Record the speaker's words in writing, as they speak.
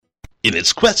In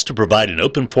its quest to provide an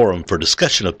open forum for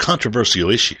discussion of controversial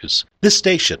issues, this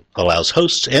station allows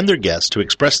hosts and their guests to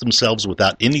express themselves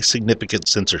without any significant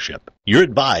censorship. You're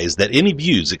advised that any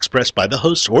views expressed by the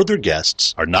hosts or their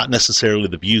guests are not necessarily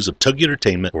the views of Togi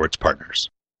Entertainment or its partners.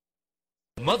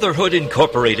 Motherhood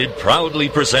Incorporated proudly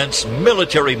presents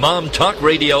Military Mom Talk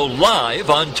Radio live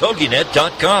on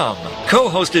TogiNet.com.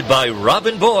 Co-hosted by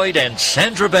Robin Boyd and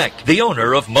Sandra Beck, the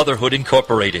owner of Motherhood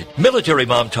Incorporated. Military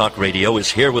Mom Talk Radio is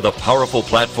here with a powerful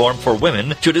platform for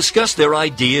women to discuss their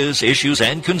ideas, issues,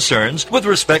 and concerns with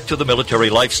respect to the military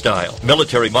lifestyle.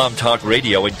 Military Mom Talk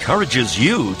Radio encourages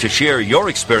you to share your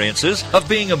experiences of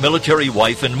being a military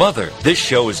wife and mother. This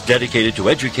show is dedicated to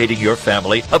educating your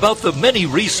family about the many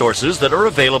resources that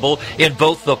are available in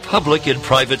both the public and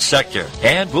private sector,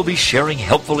 and we'll be sharing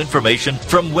helpful information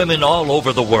from women all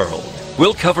over the world.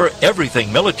 We'll cover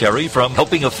everything military, from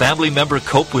helping a family member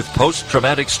cope with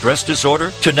post-traumatic stress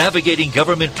disorder, to navigating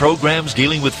government programs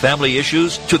dealing with family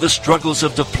issues, to the struggles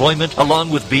of deployment, along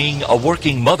with being a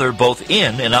working mother both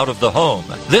in and out of the home.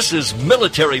 This is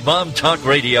Military Mom Talk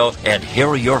Radio, and here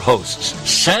are your hosts,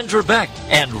 Sandra Beck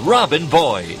and Robin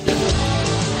Boyd.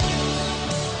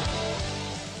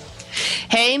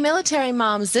 Hey, military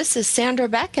moms, this is Sandra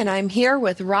Beck, and I'm here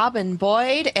with Robin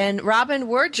Boyd. And Robin,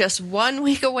 we're just 1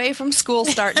 week away from school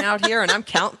starting out here, and I'm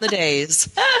counting the days.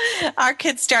 Our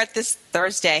kids start this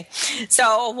Thursday.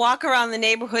 So a walk around the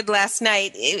neighborhood last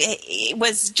night, it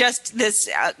was just this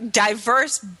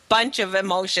diverse bunch of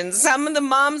emotions. Some of the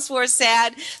moms were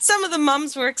sad. Some of the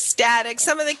moms were ecstatic.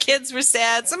 Some of the kids were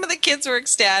sad. Some of the kids were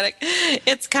ecstatic.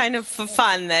 It's kind of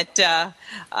fun that,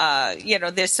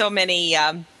 there's so many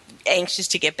anxious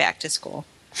to get back to school.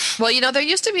 Well, there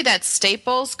used to be that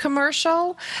Staples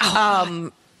commercial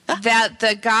that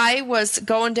the guy was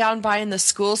going down buying the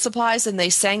school supplies and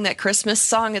they sang that Christmas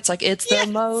song. It's like, it's the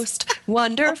most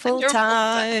wonderful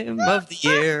time of the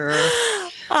year.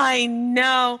 I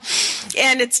know.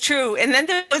 And it's true. And then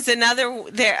there was another,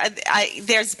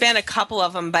 there's been a couple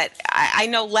of them, but I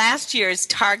know last year's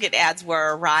Target ads were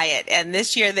a riot. And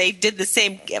this year they did the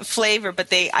same flavor, but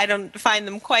I don't find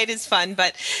them quite as fun.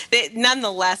 But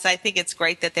nonetheless, I think it's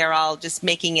great that they're all just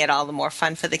making it all the more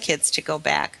fun for the kids to go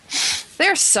back.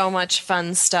 There's so much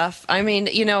fun stuff. I mean,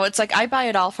 it's like I buy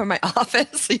it all for my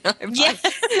office.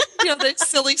 The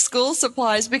silly school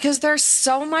supplies, because they're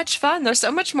so much fun. They're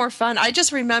so much more fun. I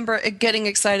just remember getting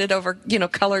excited over,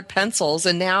 colored pencils.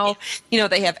 And now,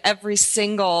 they have every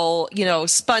single,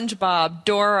 SpongeBob,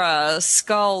 Dora,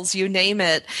 Skulls, you name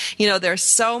it. There's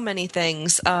so many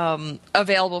things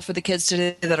available for the kids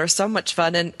to do that are so much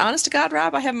fun. And honest to God,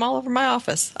 Rob, I have them all over my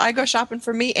office. I go shopping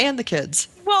for me and the kids.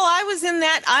 Well, I was in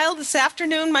that aisle this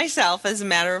afternoon myself, as a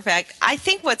matter of fact. I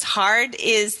think what's hard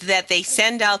is that they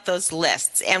send out those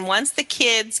lists. And once the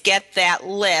kids get that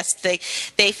list, they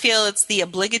feel it's the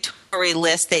obligatory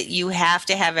list that you have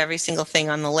to have every single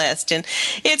thing on the list. And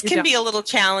it can be a little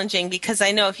challenging, because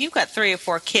I know if you've got 3 or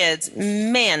 4 kids,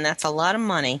 man, that's a lot of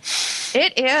money.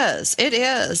 It is. It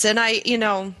is. And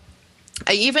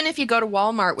even if you go to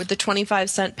Walmart with the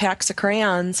 25-cent packs of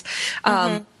crayons,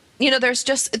 there's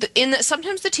just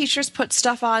sometimes the teachers put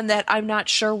stuff on that I'm not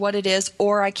sure what it is,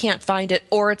 or I can't find it,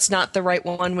 or it's not the right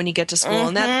one when you get to school,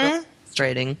 and that's really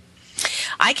frustrating.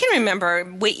 I can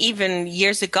remember even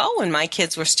years ago when my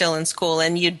kids were still in school,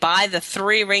 and you'd buy the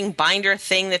 3-ring binder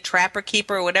thing, the Trapper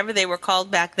Keeper, or whatever they were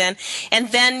called back then,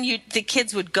 and then the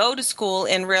kids would go to school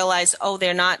and realize,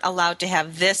 they're not allowed to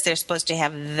have this, they're supposed to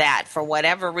have that for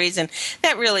whatever reason.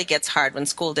 That really gets hard when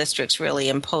school districts really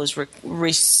impose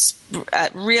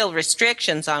real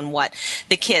restrictions on what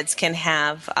the kids can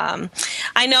have.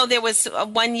 I know there was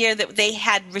one year that they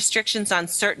had restrictions on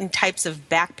certain types of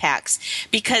backpacks,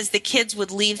 because the kids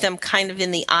would leave them kind of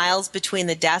in the aisles between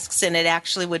the desks, and it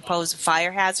actually would pose a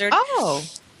fire hazard. Oh.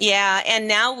 Yeah, and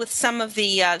now with some of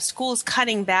the schools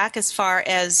cutting back as far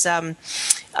as some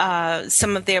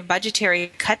of their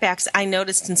budgetary cutbacks, I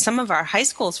noticed in some of our high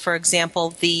schools, for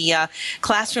example, the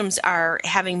classrooms are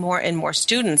having more and more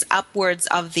students, upwards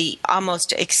of the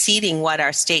almost exceeding what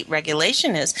our state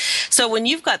regulation is. So when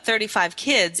you've got 35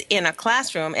 kids in a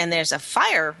classroom and there's a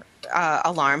fire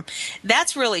alarm,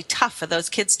 that's really tough for those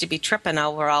kids to be tripping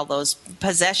over all those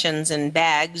possessions and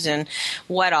bags and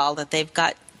what all that they've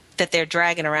got that they're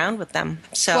dragging around with them.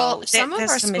 So some of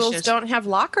our schools don't have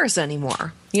lockers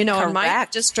anymore. In my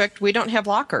district, we don't have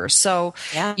lockers. So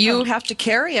you have to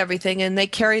carry everything, and they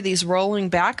carry these rolling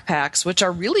backpacks, which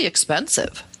are really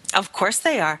expensive. Of course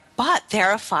they are. but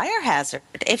they're a fire hazard.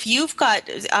 If you've got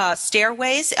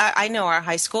stairways, I know our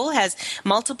high school has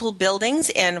multiple buildings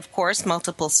and, of course,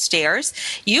 multiple stairs.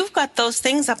 You've got those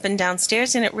things up and down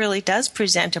stairs, and it really does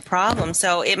present a problem.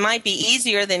 So it might be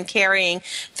easier than carrying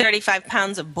 35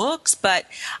 pounds of books, but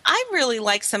I really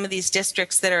like some of these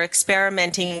districts that are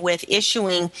experimenting with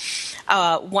issuing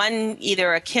one,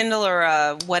 either a Kindle or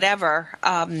a whatever.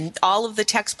 All of the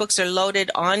textbooks are loaded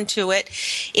onto it.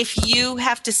 If you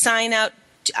have to sign out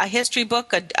a history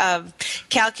book, a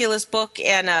calculus book,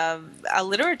 and a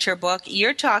literature book,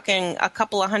 you're talking a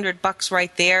couple of $100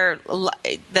 right there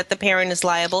that the parent is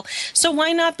liable. So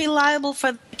why not be liable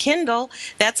for Kindle?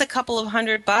 That's a couple of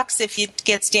 $100. If it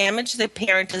gets damaged, the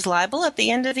parent is liable. At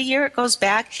the end of the year, it goes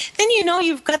back. Then you know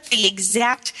you've got the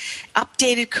exact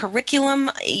updated curriculum.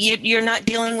 You're not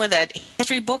dealing with a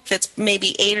history book that's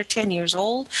maybe 8 or 10 years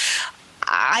old.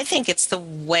 I think it's the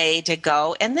way to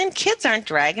go. And then kids aren't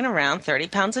dragging around 30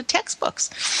 pounds of textbooks.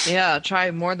 Yeah,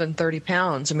 try more than 30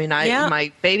 pounds. I mean,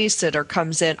 my babysitter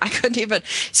comes in. I couldn't even,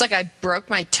 it's like I broke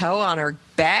my toe on her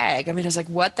bag. I mean, I was like,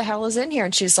 what the hell is in here?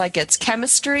 And she's like, it's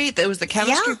chemistry. It was the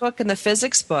chemistry book and the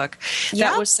physics book.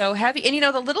 That was so heavy.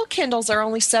 And, the little Kindles are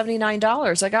only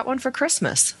 $79. I got one for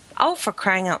Christmas. Oh, for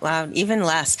crying out loud, even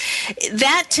less.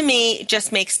 That, to me,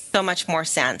 just makes so much more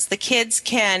sense. The kids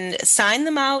can sign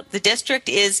them out. The district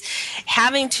is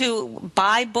having to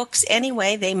buy books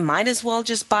anyway. They might as well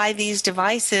just buy these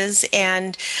devices,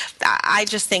 and I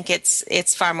just think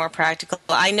it's far more practical.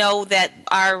 I know that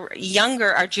our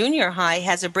junior high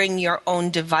has a bring your own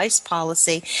device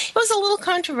policy. It was a little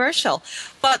controversial,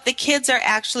 but the kids are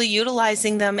actually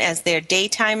utilizing them as their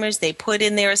daytimers. They put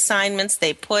in their assignments.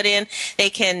 They can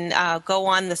go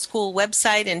on the school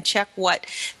website and check what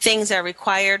things are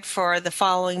required for the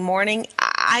following morning.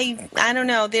 I don't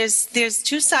know. There's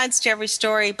two sides to every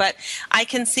story, but I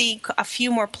can see a few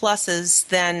more pluses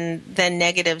than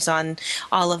negatives on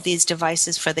all of these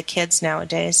devices for the kids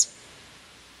nowadays.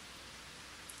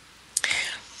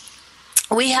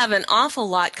 We have an awful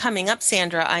lot coming up,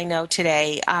 Sandra, I know,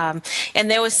 today. And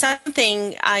there was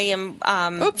something I am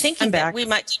thinking that we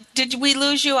might... Did we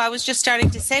lose you? I was just starting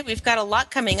to say we've got a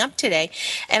lot coming up today.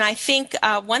 And I think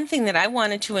one thing that I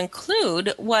wanted to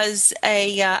include was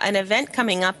an event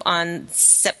coming up on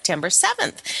September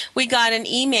 7th. We got an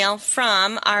email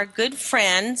from our good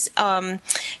friends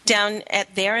down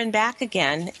at There and Back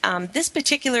Again. This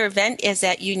particular event is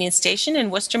at Union Station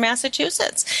in Worcester,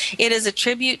 Massachusetts. It is a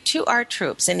tribute to our troops,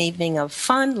 an evening of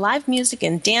fun, live music,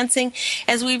 and dancing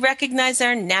as we recognize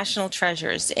our national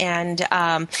treasures. And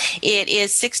it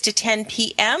is 6 to 10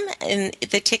 p.m., and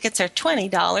the tickets are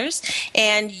 $20.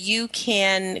 And you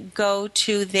can go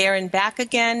to There and Back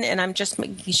Again, and I'm just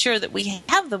making sure that we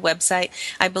have the website.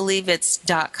 I believe it's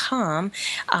 .com.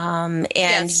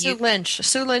 Sue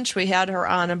Lynch, we had her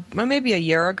on maybe a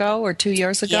year ago or 2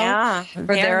 years ago. Yeah.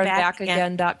 For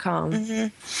thereandbackagain.com.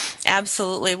 Mm-hmm.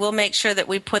 Absolutely. We'll make sure that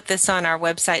we put this on our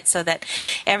website so that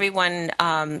everyone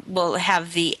will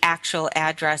have the actual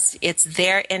address. It's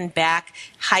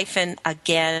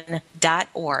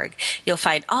thereandback-again.org. You'll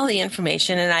find all the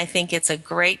information, and I think it's a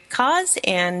great cause,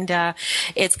 and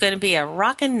it's going to be a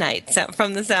rockin' night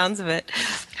from the sounds of it.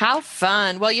 How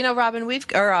fun. Well, Robin, we've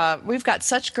got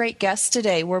such great guests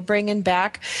today. We're bringing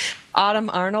back Autumn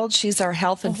Arnold. She's our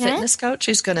health and fitness coach.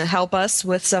 She's going to help us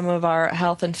with some of our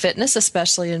health and fitness,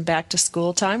 especially in back to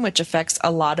school time, which affects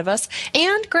a lot of us,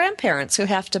 and grandparents who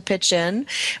have to pitch in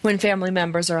when family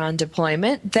members are on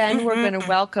deployment. Then we're going to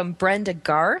welcome Brenda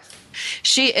Garth.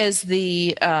 She is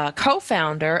the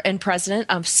co-founder and president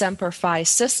of Semper Fi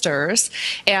Sisters,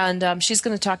 and she's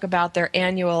going to talk about their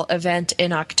annual event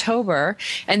in October.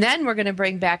 And then we're going to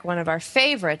bring back one of our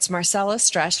favorites, Marcella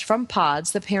Stresch from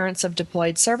PODS, the parents of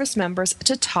deployed service members,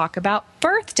 to talk about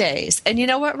birthdays. And you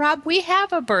know what, Rob? We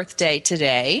have a birthday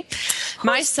today.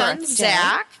 My son,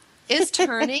 Zach, is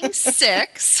turning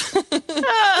 6.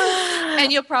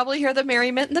 And you'll probably hear the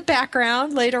merriment in the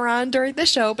background later on during the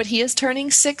show, but he is turning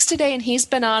 6 today, and he's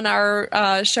been on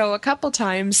our show a couple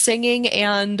times singing,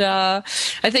 and I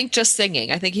think just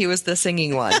singing. I think he was the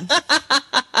singing one.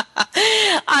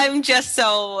 I'm just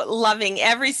so loving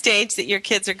every stage that your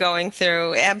kids are going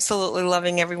through. Absolutely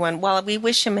loving everyone. Well, we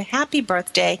wish him a happy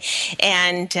birthday,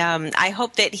 and I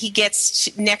hope that he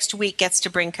next week gets to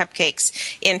bring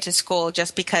cupcakes into school,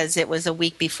 just because it was a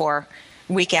week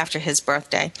after his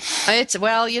birthday.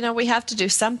 We have to do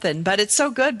something, but it's so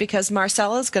good because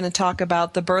Marcella's going to talk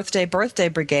about the Birthday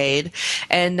Brigade,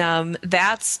 and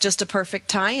that's just a perfect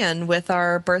tie-in with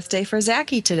our birthday for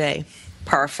Zachy today.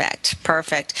 Perfect.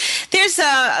 There's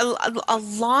a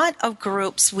lot of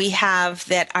groups we have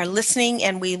that are listening,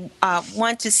 and we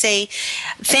want to say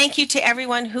thank you to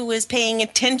everyone who is paying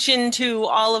attention to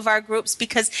all of our groups,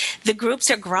 because the groups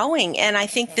are growing. And I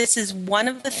think this is one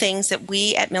of the things that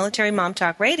we at Military Mom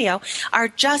Talk Radio are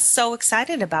just so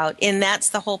excited about. And that's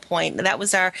the whole point. That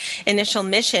was our initial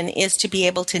mission, is to be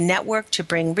able to network, to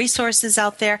bring resources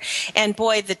out there. And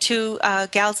boy, the two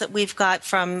gals that we've got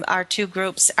from our two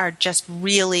groups are just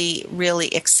really, really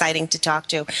exciting to talk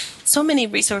to. So many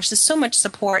resources, so much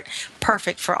support,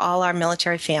 perfect for all our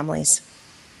military families.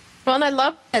 Well, and I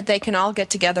love that they can all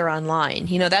get together online.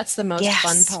 You know, that's the most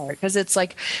fun part, because it's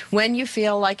like when you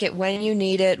feel like it, when you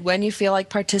need it, when you feel like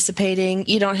participating,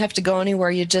 you don't have to go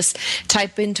anywhere. You just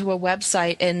type into a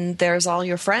website and there's all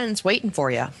your friends waiting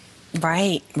for you.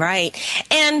 Right.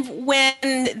 And when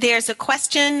there's a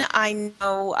question, I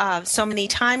know so many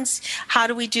times, how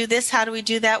do we do this? How do we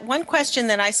do that? One question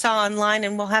that I saw online,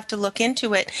 and we'll have to look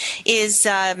into it, is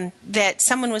that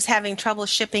someone was having trouble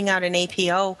shipping out an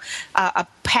APO, a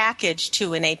package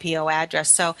to an APO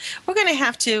address. So we're going to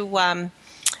have to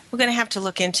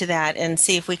look into that and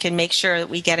see if we can make sure that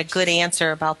we get a good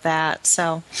answer about that.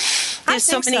 So there's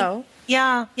so many.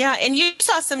 Yeah, and you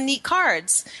saw some neat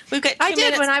cards. We've got 2 minutes. I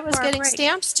did. When I was getting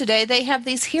stamps today, they have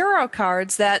these hero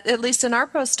cards that, at least in our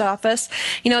post office,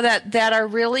 you know, that are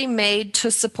really made to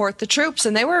support the troops,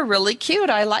 and they were really cute.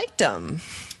 I liked them.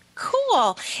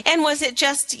 Cool. And was it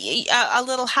just a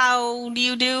little how do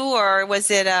you do, or was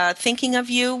it thinking of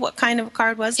you? What kind of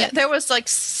card was it? Yeah, there was like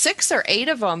 6 or 8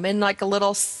 of them in like a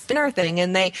little spinner thing,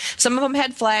 and some of them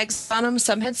had flags on them,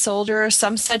 some had soldiers,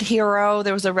 some said hero.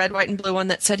 There was a red, white, and blue one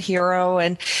that said hero,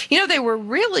 and you know, they were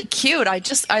really cute.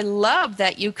 I love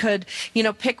that you could, you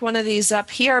know, pick one of these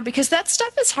up here, because that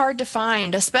stuff is hard to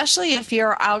find, especially if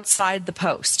you're outside the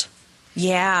post.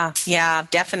 Yeah,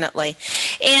 definitely.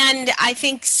 And I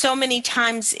think so many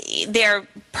times they're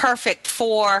perfect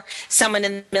for someone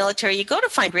in the military. You go to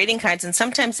find greeting cards, and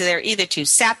sometimes they're either too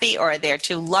sappy or they're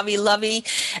too lovey-lovey,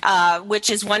 which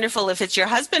is wonderful if it's your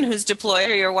husband who's deployed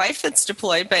or your wife that's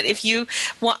deployed. But if you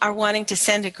are wanting to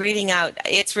send a greeting out,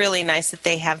 it's really nice that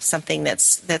they have something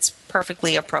that's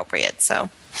perfectly appropriate. So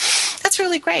that's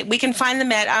really great. We can find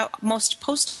them at most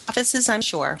post offices, I'm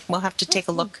sure. We'll have to take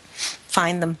a look,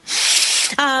 find them.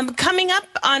 Coming up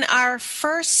on our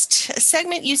first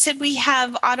segment, you said we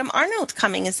have Autumn Arnold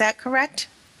coming. Is that correct?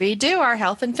 We do. Our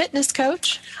health and fitness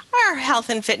coach. Our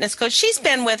health and fitness coach. She's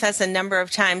been with us a number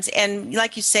of times. And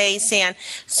like you say, San,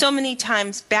 so many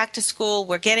times back to school,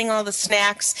 we're getting all the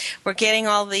snacks. We're getting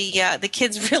all the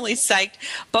kids really psyched.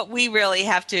 But we really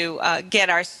have to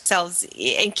get ourselves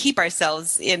and keep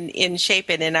ourselves in shape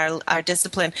and in our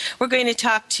discipline. We're going to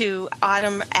talk to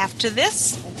Autumn after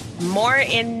this. More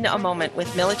in a moment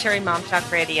with Military Mom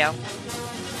Talk Radio.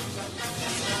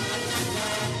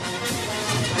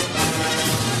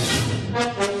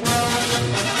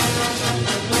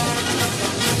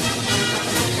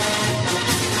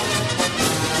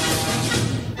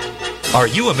 Are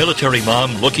you a military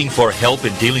mom looking for help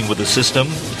in dealing with the system?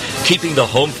 Keeping the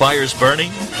home fires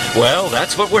burning? Well,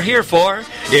 that's what we're here for.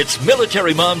 It's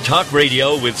Military Mom Talk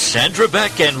Radio with Sandra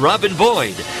Beck and Robin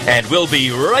Boyd. And we'll be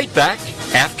right back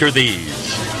after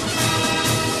these.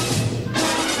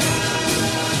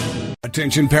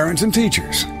 Attention parents and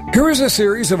teachers. Here is a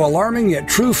series of alarming yet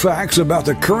true facts about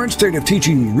the current state of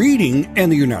teaching reading in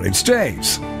the United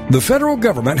States. The federal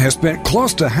government has spent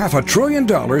close to $500 billion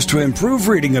to improve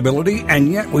reading ability, and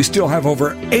yet we still have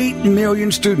over 8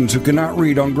 million students who cannot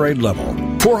read on grade level.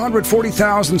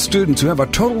 440,000 students who have a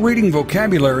total reading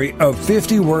vocabulary of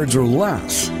 50 words or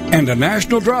less, and a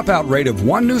national dropout rate of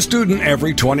 1 new student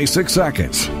every 26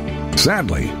 seconds.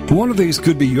 Sadly, one of these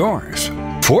could be yours.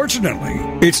 Fortunately,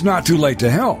 it's not too late to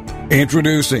help.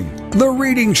 Introducing The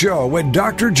Reading Show with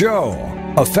Dr. Joe,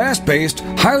 a fast-paced,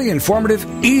 highly informative,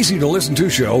 easy-to-listen-to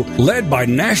show led by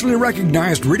nationally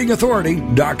recognized reading authority,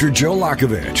 Dr. Joe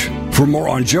Lakovich. For more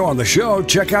on Joe on the show,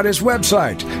 check out his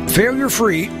website,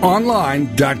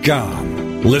 failurefreeonline.com.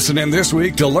 Listen in this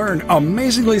week to learn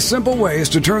amazingly simple ways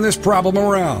to turn this problem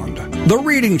around. The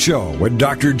Reading Show with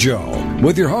Dr. Joe,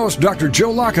 with your host, Dr.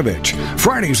 Joe Lakovich,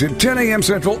 Fridays at 10 a.m.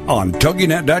 Central on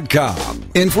TogiNet.com.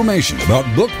 Information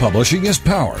about book publishing is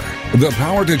power. The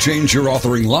power to change your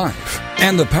authoring life,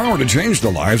 and the power to change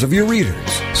the lives of your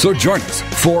readers. So join us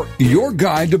for Your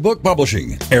Guide to Book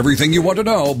Publishing. Everything you want to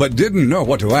know but didn't know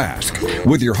what to ask.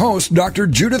 With your host, Dr.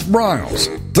 Judith Briles.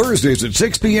 Thursdays at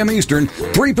 6 p.m. Eastern,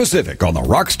 3 Pacific on the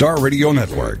Rockstar Radio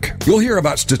Network. You'll hear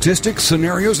about statistics,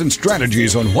 scenarios, and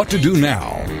strategies on what to do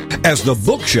now. As the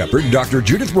book shepherd, Dr.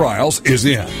 Judith Briles is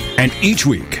in. And each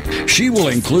week, she will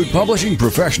include publishing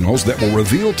professionals that will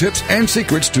reveal tips and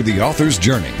secrets to the author's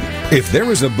journey. If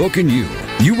there is a book in you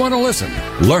want to listen,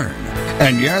 learn,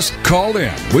 and yes, call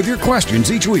in with your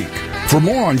questions each week. For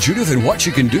more on Judith and what she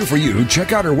can do for you,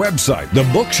 check out her website,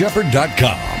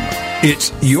 thebookshepherd.com.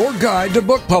 It's your guide to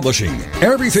book publishing.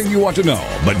 Everything you want to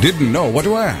know, but didn't know what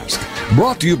to ask.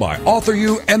 Brought to you by Author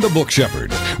You and The Book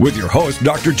Shepherd, with your host,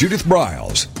 Dr. Judith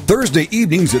Briles. Thursday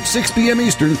evenings at 6 p.m.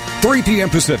 Eastern, 3 p.m.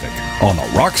 Pacific, on the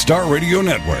Rockstar Radio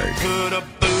Network. Put a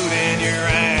boot in your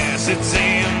ass, it's the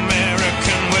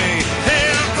American way.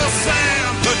 Hey, Uncle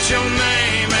Sam, put your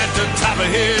name at the top of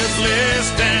his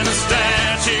list, and the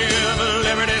Statue of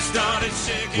Liberty started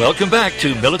shaking. Welcome back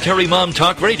to Military Mom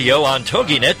Talk Radio on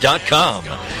TogiNet.com.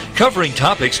 Covering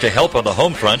topics to help on the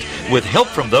home front with help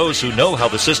from those who know how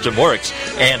the system works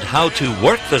and how to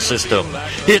work the system.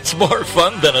 It's more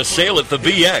fun than a sale at the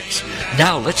BX.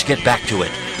 Now let's get back to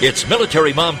it. It's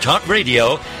Military Mom Talk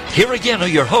Radio. Here again are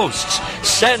your hosts,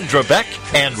 Sandra Beck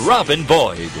and Robin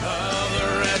Boyd.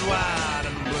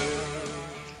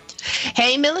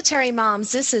 Hey, military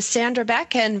moms, this is Sandra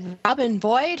Beck, and Robin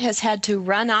Boyd has had to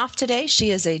run off today.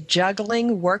 She is a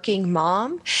juggling working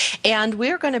mom, and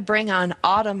we're going to bring on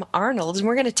Autumn Arnold, and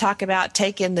we're going to talk about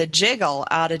taking the jiggle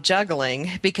out of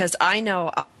juggling, because I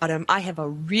know, Autumn, I have a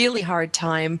really hard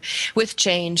time with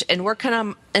change, and we're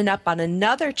coming up on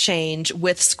another change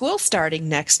with school starting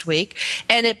next week,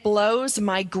 and it blows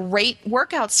my great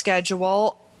workout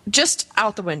schedule just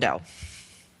out the window.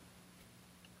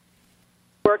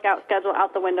 Workout schedule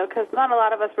out the window, because not a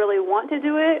lot of us really want to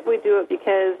do it. We do it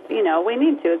because, we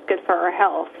need to. It's good for our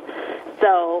health.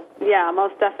 So, yeah,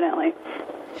 most definitely.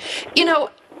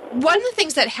 One of the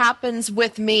things that happens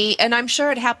with me, and I'm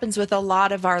sure it happens with a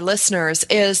lot of our listeners,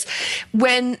 is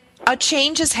when a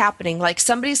change is happening, like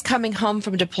somebody's coming home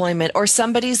from deployment or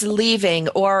somebody's leaving,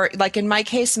 or like in my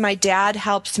case, my dad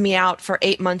helps me out for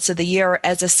 8 months of the year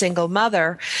as a single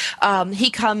mother. He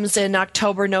comes in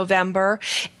October, November.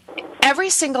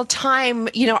 Every single time,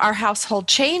 our household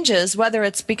changes, whether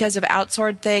it's because of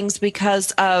outsourced things,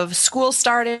 because of school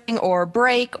starting or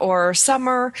break or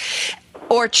summer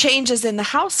or changes in the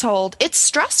household, it's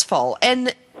stressful.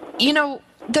 And,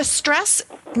 the stress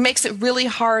makes it really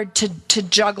hard to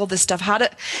juggle this stuff.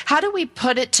 How do we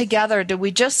put it together? Do we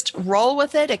just roll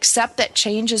with it, accept that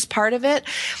change is part of it?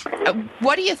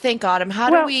 What do you think, Autumn?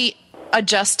 How do we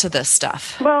adjust to this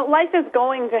stuff? Well, life is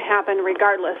going to happen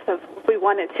regardless of if we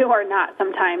want it to or not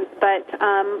sometimes. But,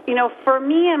 for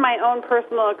me and my own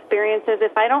personal experiences,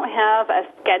 if I don't have a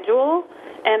schedule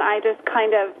and I just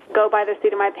kind of go by the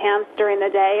seat of my pants during the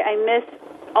day, I miss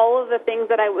all of the things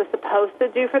that I was supposed to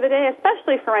do for the day,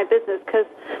 especially for my business, because,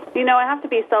 I have to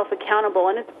be self-accountable,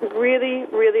 and it's really,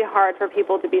 really hard for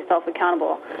people to be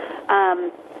self-accountable.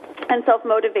 And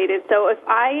self-motivated. So if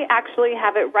I actually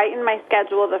have it right in my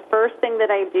schedule, the first thing that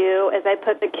I do is I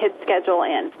put the kids' schedule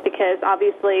in, because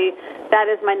obviously that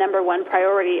is my number one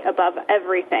priority above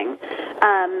everything.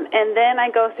 And then I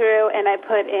go through and I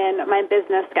put in my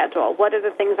business schedule. What are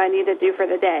the things I need to do for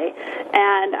the day?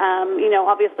 And,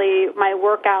 obviously my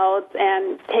workouts,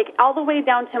 and take all the way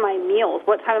down to my meals,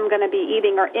 what time I'm going to be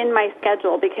eating, are in my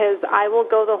schedule, because I will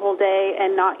go the whole day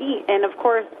and not eat. And, of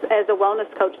course, as a wellness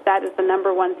coach, that is the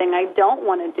number one thing I don't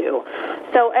want to do.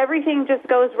 So everything just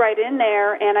goes right in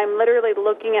there, and I'm literally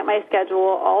looking at my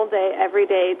schedule all day, every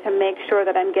day, to make sure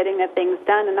that I'm getting the things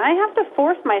done. And I have to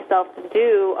force myself to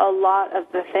do a lot of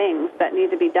the things that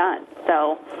need to be done.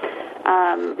 So,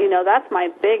 that's my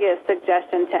biggest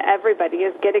suggestion to everybody,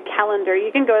 is get a calendar.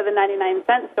 You can go to the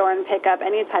 99-cent store and pick up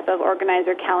any type of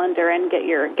organizer calendar and get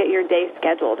your day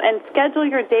scheduled. And schedule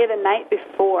your day the night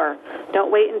before.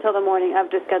 Don't wait until the morning of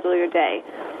to schedule your day.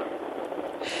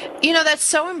 That's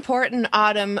so important,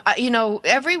 Autumn.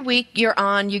 Every week you're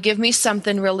on, you give me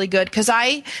something really good, because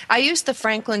I use the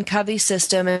Franklin Covey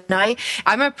system, and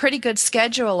I'm a pretty good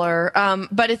scheduler.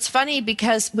 But it's funny,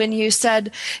 because when you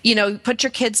said, put your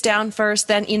kids down first,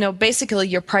 then, basically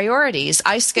your priorities.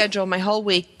 I schedule my whole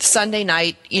week Sunday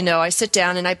night. I sit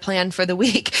down and I plan for the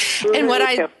week. And what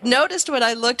I noticed when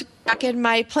I looked back in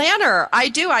my planner,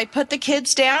 I put the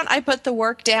kids down, I put the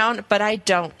work down, but I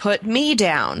don't put me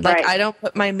down. Like, I don't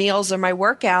put my meals or my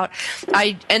workout.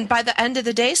 And by the end of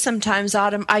the day, sometimes,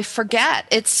 Autumn, I forget.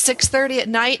 It's 6:30 at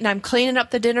night, and I'm cleaning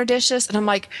up the dinner dishes, and I'm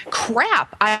like,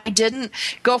 crap, I didn't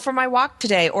go for my walk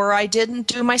today, or I didn't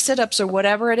do my sit-ups, or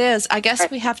whatever it is. I guess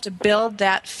we have to build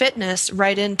that fitness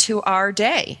right into our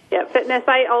day. Yeah, fitness.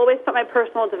 I always put my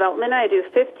personal development. I do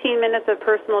 15 minutes of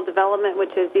personal development,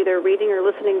 which is either reading or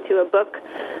listening to to a book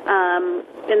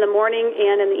in the morning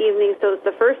and in the evening. So it's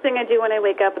the first thing I do when I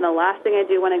wake up and the last thing I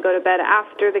do when I go to bed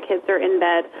after the kids are in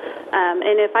bed.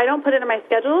 And if I don't put it in my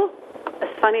schedule, a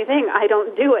funny thing, I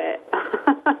don't do it.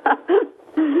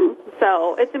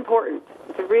 So it's important.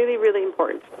 It's really, really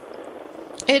important.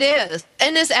 It is.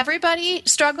 And does everybody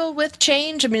struggle with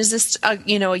change? I mean, is this a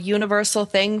universal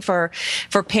thing for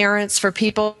parents, for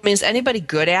people? I mean, is anybody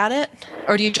good at it,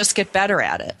 or do you just get better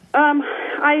at it?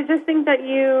 I just think that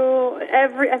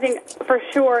I think for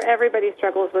sure everybody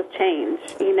struggles with change,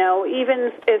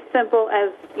 even as simple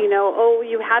as,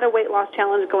 you had a weight loss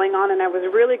challenge going on and I was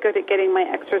really good at getting my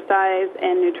exercise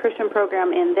and nutrition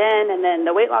program in then, and then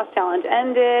the weight loss challenge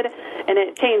ended and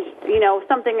it changed,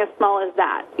 something as small as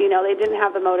that. They didn't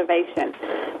have the motivation.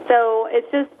 So it's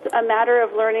just a matter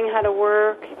of learning how to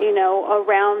work,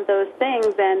 around those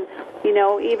things. And,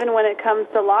 even when it comes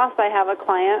to loss, I have a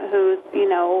client whose,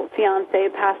 fiance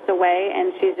passed away,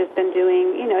 and she's just been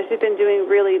doing, she's been doing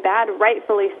really bad,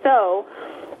 rightfully so.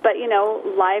 But,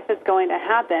 life is going to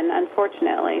happen,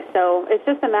 unfortunately. So it's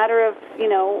just a matter of,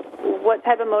 what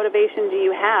type of motivation do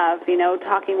you have,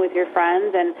 talking with your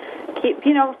friends, and keep,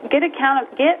 get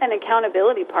an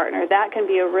accountability partner. That can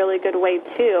be a really good way,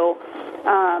 too.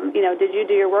 Did you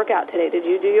do your workout today? Did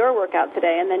you do your workout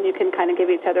today? And then you can kind of give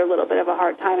each other a little bit of a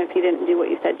hard time if you didn't do what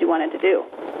you said you wanted to do.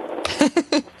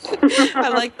 I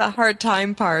like the hard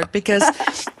time part because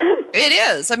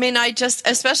it is. I mean,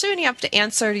 especially when you have to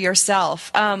answer to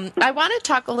yourself. I want to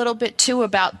talk a little bit too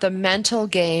about the mental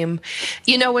game.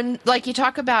 When like you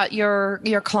talk about your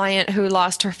client who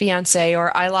lost her fiance,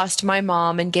 or I lost my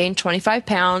mom and gained 25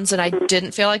 pounds, and I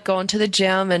didn't feel like going to the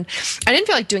gym, and I didn't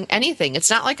feel like doing anything. It's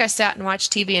not like I sat and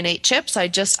watched TV and ate chips. I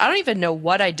don't even know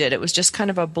what I did. It was just kind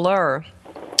of a blur.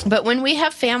 But when we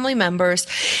have family members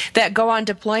that go on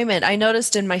deployment, I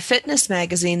noticed in my fitness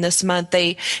magazine this month,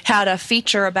 they had a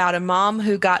feature about a mom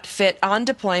who got fit on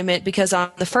deployment because on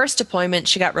the first deployment,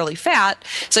 she got really fat.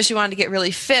 So she wanted to get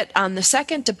really fit on the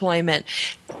second deployment.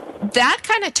 That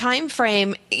kind of time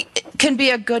frame can be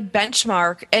a good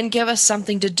benchmark and give us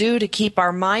something to do to keep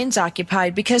our minds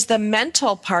occupied, because the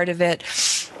mental part of it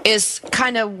is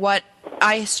kind of what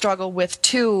I struggle with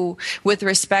too, with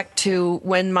respect to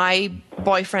when my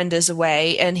boyfriend is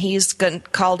away and he's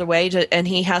called away and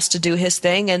he has to do his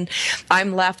thing, and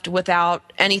I'm left without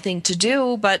anything to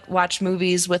do but watch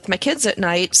movies with my kids at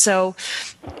night. So,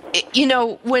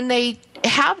 when they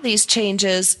have these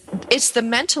changes, it's the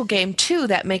mental game too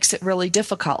that makes it really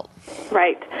difficult.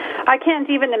 Right. I can't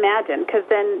even imagine, because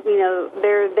then,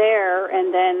 they're there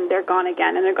and then they're gone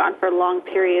again, and they're gone for long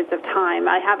periods of time.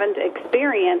 I haven't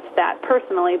experienced that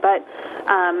personally, but,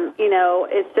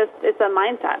 it's a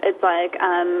mindset. It's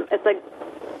like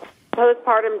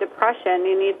postpartum depression.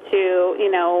 You need to,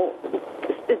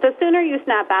 the sooner you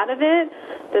snap out of it,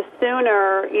 the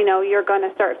sooner, you're going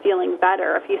to start feeling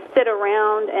better. If you sit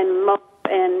around and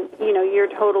you're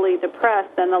totally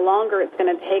depressed, then the longer it's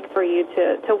going to take for you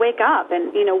to wake up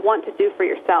and, want to do for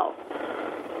yourself.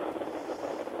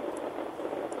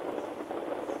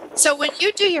 So when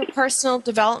you do your personal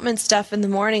development stuff in the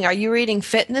morning, are you reading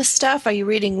fitness stuff? Are you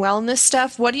reading wellness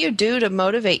stuff? What do you do to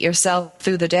motivate yourself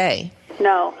through the day?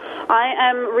 No. I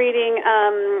am reading,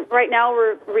 right now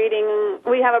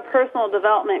we have a personal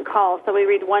development call, so we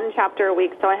read one chapter a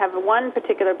week. So I have one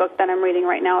particular book that I'm reading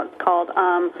right now. It's called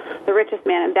The Richest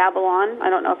Man in Babylon. I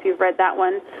don't know if you've read that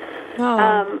one.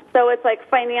 Oh. So it's like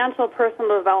financial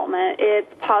personal development.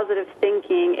 It's positive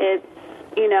thinking. It's,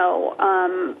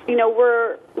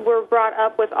 we're brought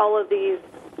up with all of these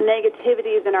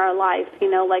negativities in our life,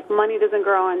 like money doesn't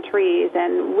grow on trees,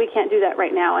 and we can't do that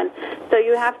right now. And so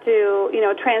you have to,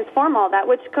 transform all that,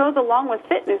 which goes along with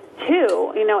fitness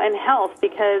too, and health,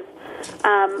 because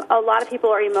a lot of people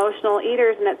are emotional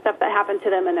eaters, and that's stuff that happened to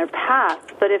them in their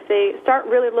past. But if they start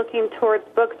really looking towards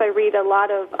books, I read a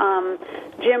lot of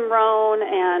Jim Rohn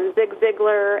and Zig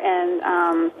Ziglar and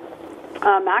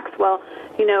Maxwell.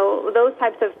 Those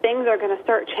types of things are going to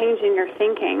start changing your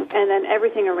thinking, and then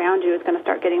everything around you is going to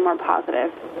start getting more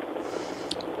positive.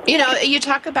 You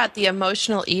talk about the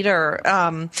emotional eater.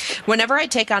 Whenever I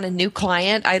take on a new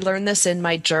client, I learn this in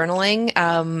my journaling.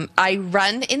 I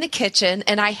run in the kitchen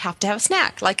and I have to have a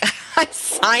snack. Like I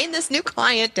sign this new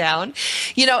client down,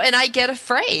 and I get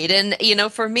afraid. And,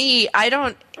 for me, I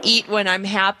don't eat when I'm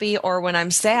happy or when I'm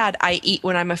sad. I eat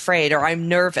when I'm afraid or I'm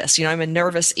nervous. I'm a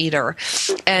nervous eater.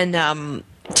 And,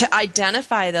 to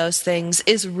identify those things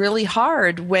is really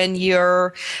hard when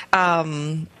you're,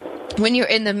 when you're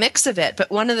in the mix of it.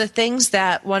 But one of the things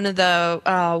that one of the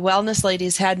wellness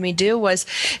ladies had me do was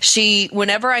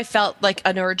whenever I felt like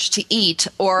an urge to eat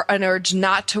or an urge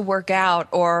not to work out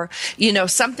or,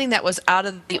 something that was out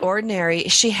of the ordinary,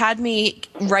 she had me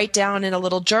write down in a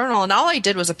little journal. And all I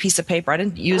did was a piece of paper. I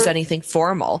didn't use anything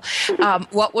formal,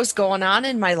 what was going on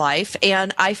in my life.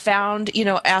 And I found,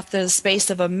 after the space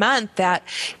of a month that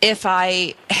if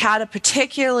I had a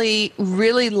particularly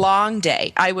really long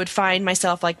day, I would find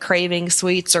myself like craving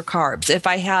sweets or carbs. If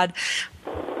I had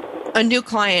a new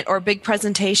client or a big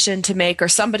presentation to make or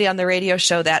somebody on the radio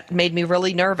show that made me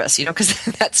really nervous, because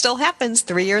that still happens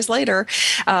 3 years later.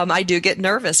 I do get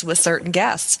nervous with certain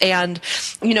guests, and,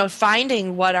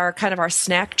 finding what our kind of our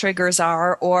snack triggers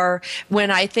are, or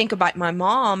when I think about my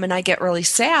mom and I get really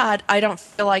sad, I don't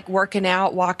feel like working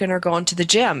out, walking, or going to the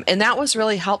gym. And that was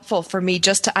really helpful for me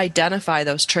just to identify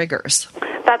those triggers.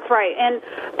 That's right, and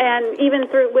even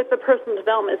with the personal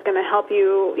development is going to help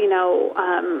you,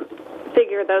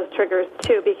 figure those triggers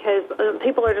too, because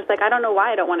people are just like, I don't know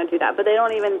why I don't want to do that, but they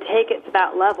don't even take it to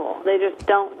that level. They just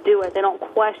don't do it. They don't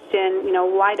question,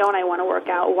 why don't I want to work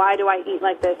out? Why do I eat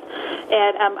like this?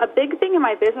 And a big thing in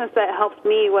my business that helped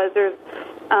me was there's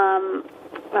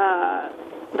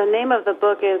the name of the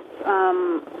book is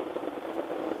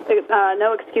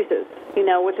No Excuses,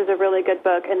 which is a really good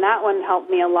book, and that one helped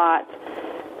me a lot.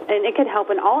 And it could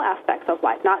help in all aspects of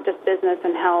life, not just business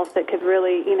and health. It could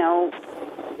really,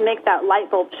 make that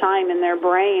light bulb shine in their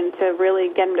brain to really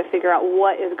get them to figure out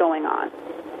what is going on.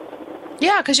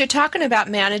 Yeah, because you're talking about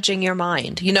managing your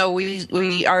mind. We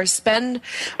spend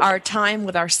our time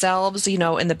with ourselves,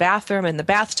 in the bathroom, in the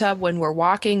bathtub, when we're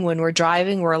walking, when we're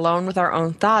driving, we're alone with our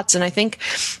own thoughts. And I think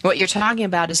what you're talking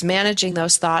about is managing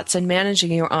those thoughts and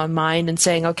managing your own mind and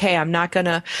saying, okay, I'm not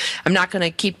gonna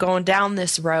keep going down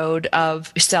this road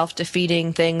of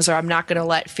self-defeating things, or I'm not gonna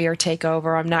let fear take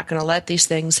over. I'm not gonna let these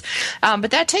things. But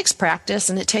that takes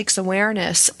practice and it takes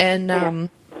awareness. And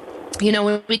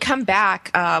when we come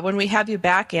back, when we have you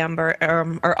back, Amber,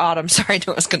 or Autumn, sorry, I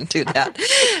knew I was going to do that.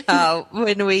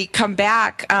 When we come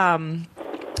back, I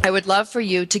would love for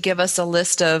you to give us a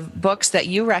list of books that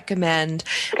you recommend,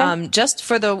 just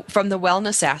from the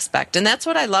wellness aspect. And that's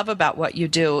what I love about what you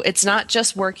do. It's not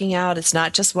just working out. It's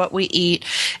not just what we eat.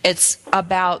 It's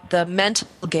about the mental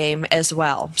game as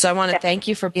well. So I want to thank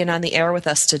you for being on the air with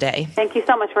us today. Thank you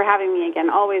so much for having me again.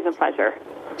 Always a pleasure.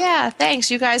 Yeah,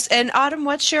 thanks, you guys. And Autumn,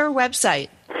 what's your website?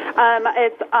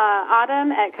 It's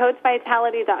Autumn at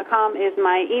CoachVitality.com is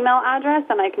my email address,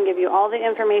 and I can give you all the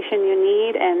information you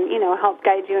need and, help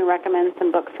guide you and recommend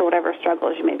some books for whatever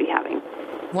struggles you may be having.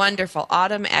 Wonderful.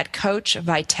 Autumn at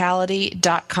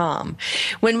CoachVitality.com.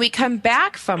 When we come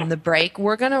back from the break,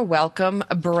 we're going to welcome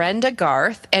Brenda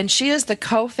Garth, and she is the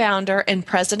co-founder and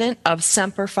president of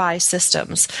Semper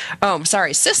Sisters,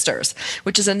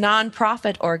 which is a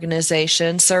nonprofit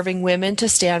organization serving women to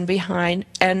stand behind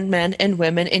and men and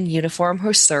women in uniform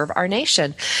who serve our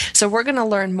nation. So we're going to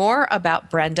learn more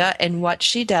about Brenda and what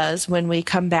she does when we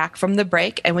come back from the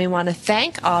break. And we want to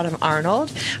thank Autumn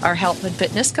Arnold, our health and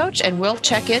fitness coach, and we'll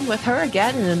check in with her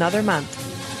again in another month.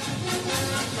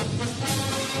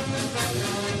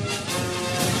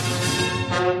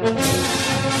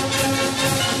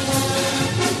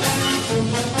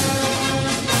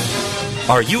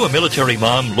 Are you a military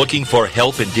mom looking for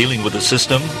help in dealing with the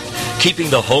system? Keeping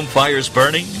the home fires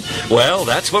burning? Well,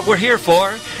 that's what we're here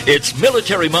for. It's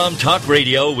Military Mom Talk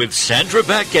Radio with Sandra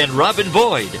Beck and Robin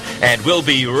Boyd. And we'll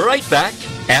be right back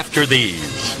after these.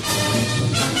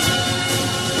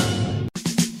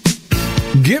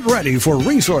 Get ready for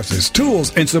resources,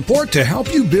 tools, and support to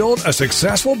help you build a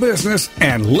successful business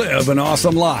and live an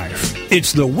awesome life.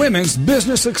 It's the Women's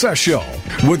Business Success Show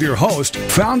with your host,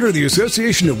 founder of the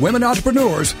Association of Women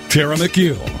Entrepreneurs, Tara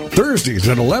McHugh. Thursdays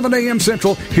at 11 a.m.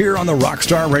 Central here on the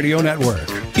Rockstar Radio Network.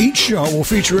 Each show will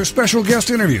feature a special guest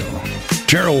interview.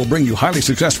 Tara will bring you highly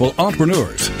successful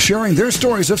entrepreneurs sharing their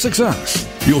stories of success.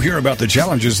 You'll hear about the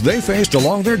challenges they faced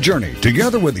along their journey,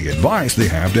 together with the advice they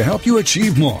have to help you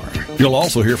achieve more. You'll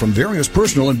also hear from various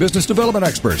personal and business development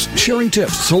experts sharing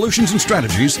tips, solutions, and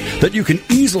strategies that you can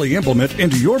easily implement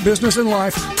into your business and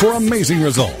life for amazing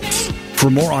results. For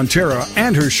more on Tara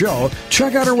and her show,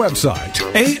 check out her website,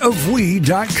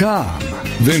 aofwe.com.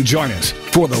 Then join us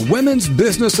for the Women's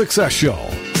Business Success Show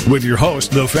with your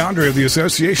host, the founder of the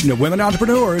Association of Women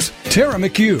Entrepreneurs, Tara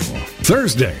McHugh.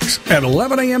 Thursdays at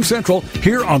 11 a.m. Central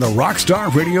here on the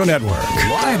Rockstar Radio Network.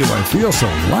 Why do I feel so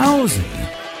lousy?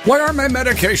 Why aren't my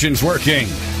medications working?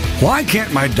 Why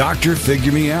can't my doctor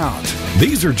figure me out?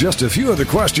 These are just a few of the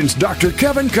questions Dr.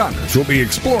 Kevin Connors will be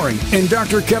exploring in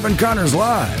Dr. Kevin Connors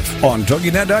Live on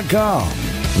TogiNet.com.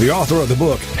 the author of the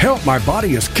book, Help My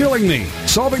Body Is Killing Me,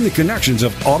 solving the connections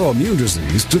of autoimmune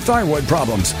disease to thyroid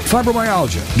problems,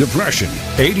 fibromyalgia, depression,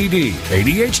 ADD,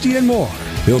 ADHD, and more.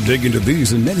 He'll dig into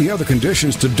these and many other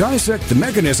conditions to dissect the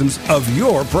mechanisms of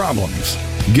your problems,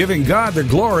 giving God the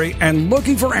glory and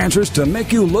looking for answers to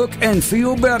make you look and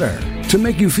feel better, to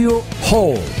make you feel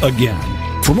whole again.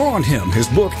 For more on him, his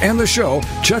book, and the show,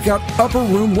 check out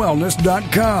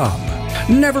upperroomwellness.com.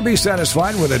 Never be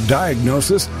satisfied with a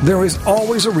diagnosis. There is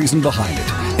always a reason behind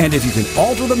it. And if you can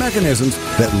alter the mechanisms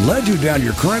that led you down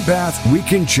your current path, we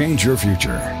can change your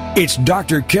future. It's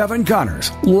Dr. Kevin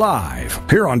Connors, live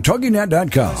here on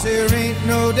TogiNet.com. There ain't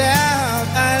no doubt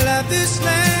I love this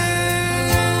land.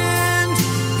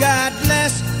 God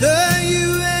bless the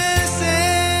USA.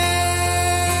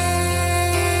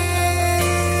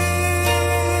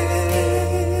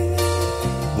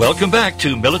 Welcome back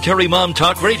to Military Mom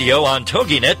Talk Radio on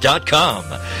TogiNet.com,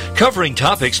 covering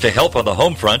topics to help on the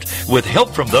home front with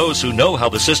help from those who know how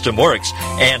the system works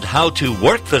and how to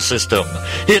work the system.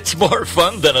 It's more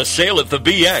fun than a sale at the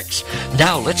BX.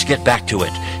 Now let's get back to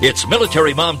it. It's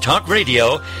Military Mom Talk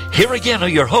Radio. Here again are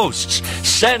your hosts,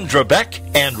 Sandra Beck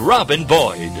and Robin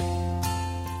Boyd.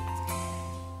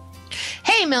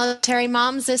 Hey, military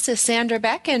moms, this is Sandra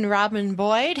Beck, and Robin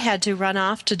Boyd had to run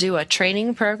off to do a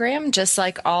training program, just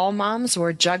like all moms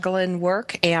were juggling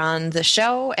work and the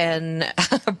show and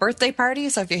a birthday party.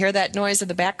 So if you hear that noise in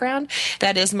the background,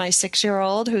 that is my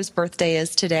 6-year-old whose birthday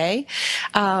is today.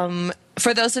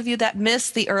 For those of you that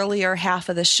missed the earlier half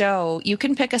of the show, you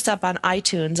can pick us up on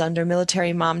iTunes under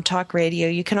Military Mom Talk Radio.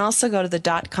 You can also go to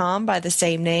the .com by the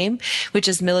same name, which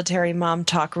is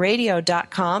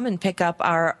militarymomtalkradio.com, and pick up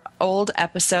our old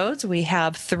episodes. We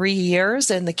have 3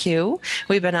 years in the queue.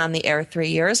 We've been on the air 3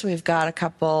 years. We've got a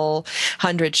couple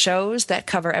hundred shows that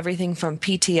cover everything from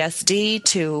PTSD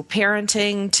to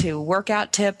parenting to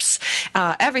workout tips,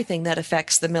 everything that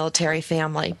affects the military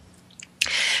family.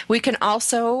 We can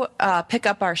also pick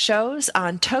up our shows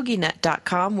on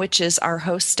TogiNet.com, which is our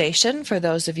host station for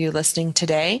those of you listening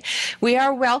today. We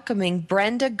are welcoming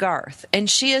Brenda Garth, and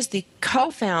she is the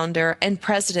co-founder and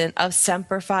president of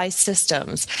Semperfi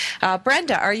Systems.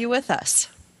 Brenda, are you with us?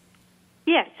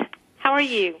 Yes. How are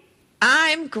you?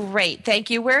 I'm great, thank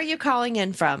you. Where are you calling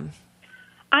in from?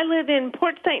 I live in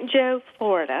Port St. Joe,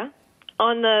 Florida,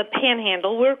 on the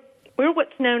Panhandle. We're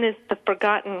what's known as the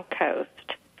Forgotten Coast.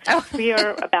 Oh. We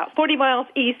are about 40 miles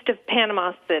east of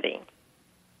Panama City.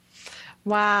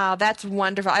 Wow, that's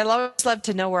wonderful. I always love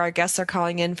to know where our guests are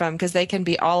calling in from because they can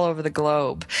be all over the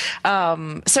globe.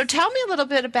 So tell me a little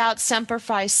bit about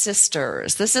Semperfi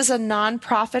Sisters. This is a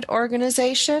nonprofit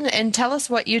organization, and tell us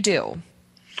what you do.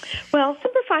 Well,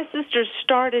 Semperfi Sisters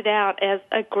started out as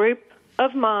a group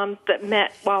of moms that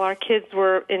met while our kids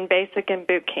were in basic and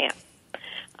boot camp.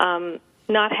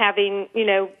 Not having,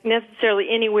 necessarily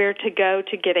anywhere to go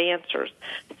to get answers.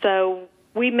 So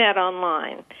we met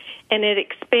online, and it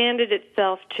expanded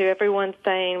itself to everyone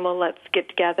saying, well, let's get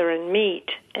together and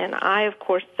meet. And I, of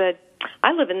course, said,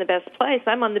 I live in the best place.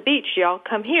 I'm on the beach. Y'all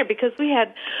come here, because we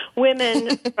had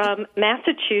women from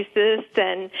Massachusetts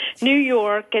and New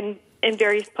York and in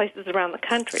various places around the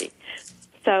country.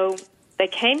 So they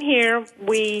came here,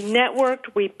 we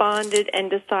networked, we bonded, and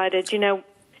decided,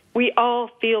 we all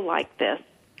feel like this.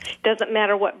 It doesn't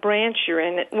matter what branch you're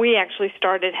in. We actually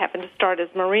happened to start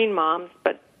as Marine moms,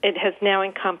 but it has now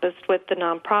encompassed with the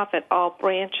nonprofit all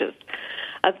branches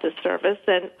of the service,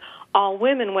 and all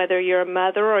women, whether you're a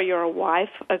mother or you're a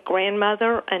wife, a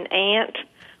grandmother, an aunt.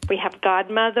 We have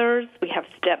godmothers, we have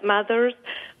stepmothers.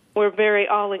 We're very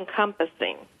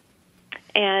all-encompassing.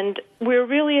 And we're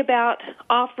really about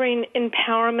offering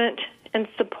empowerment and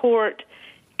support,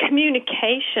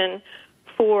 communication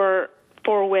for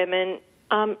women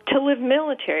to live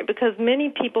military, because many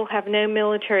people have no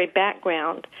military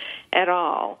background at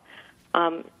all.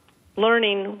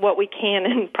 Learning what we can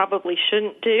and probably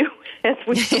shouldn't do as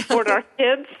we support our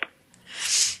kids.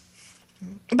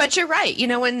 But you're right.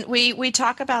 When we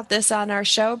talk about this on our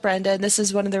show, Brenda, and this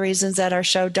is one of the reasons that our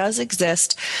show does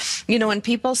exist, when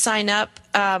people sign up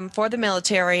for the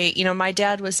military, my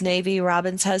dad was Navy,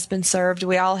 Robin's husband served,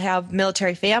 we all have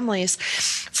military families.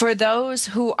 For those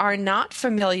who are not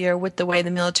familiar with the way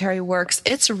the military works,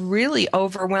 it's really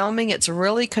overwhelming, it's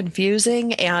really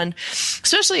confusing, and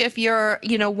especially if you're,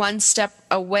 one step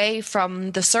away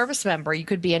from the service member. You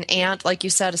could be an aunt, like you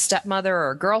said, a stepmother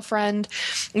or a girlfriend,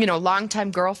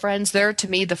 longtime girlfriends. They're, to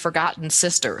me, the forgotten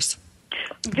sisters.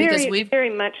 Very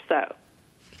much so.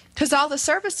 because all the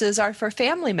services are for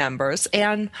family members,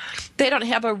 and they don't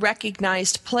have a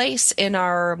recognized place in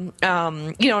our,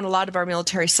 in a lot of our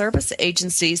military service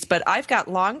agencies. But I've got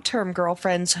long-term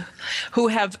girlfriends who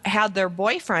have had their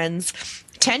boyfriends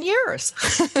 10 years,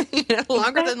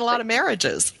 longer than a lot of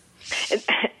marriages.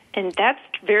 And that's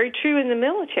very true in the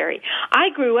military. I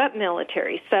grew up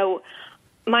military, so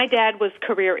my dad was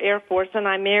career Air Force, and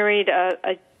I married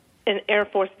an Air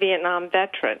Force Vietnam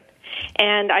veteran.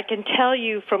 And I can tell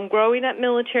you from growing up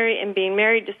military and being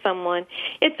married to someone,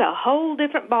 it's a whole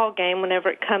different ballgame whenever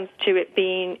it comes to it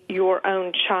being your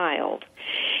own child.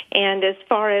 And as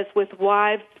far as with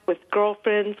wives, with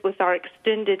girlfriends, with our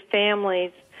extended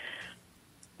families,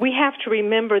 we have to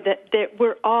remember that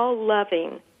we're all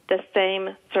loving the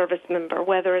same service member,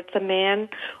 whether it's a man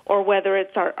or whether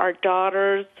it's our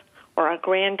daughters or our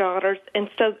granddaughters. And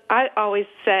so I always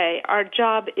say our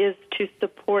job is to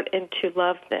support and to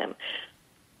love them.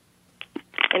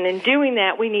 And in doing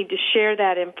that, we need to share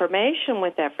that information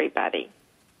with everybody.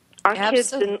 Our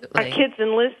kids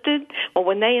enlisted. Well,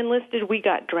 when they enlisted, we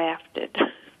got drafted.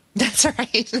 That's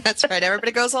right. That's right.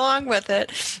 Everybody goes along with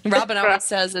it. Robin always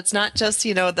says it's not just,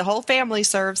 the whole family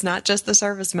serves, not just the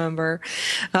service member.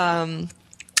 And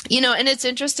it's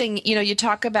interesting, you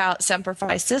talk about Semper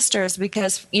Fi Sisters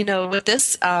because, with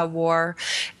this war,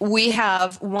 we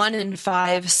have 1 in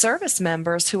 5 service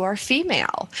members who are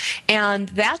female. And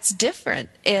that's different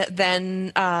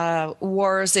than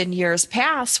wars in years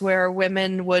past where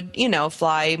women would,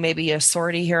 fly maybe a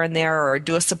sortie here and there or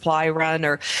do a supply run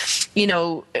or,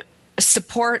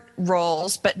 support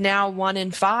roles. But now 1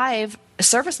 in 5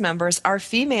 service members are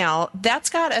female. That's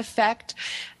got to affect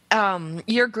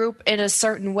your group in a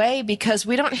certain way because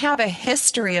we don't have a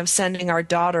history of sending our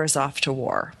daughters off to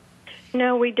war.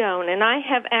 No, we don't. And I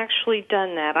have actually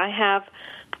done that. I have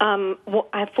 4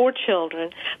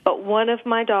 children, but one of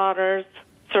my daughters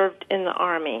served in the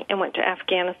Army and went to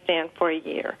Afghanistan for a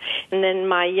year. And then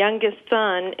my youngest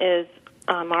son is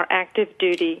our active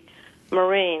duty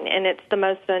Marine, and it's the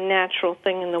most unnatural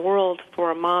thing in the world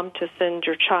for a mom to send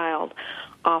your child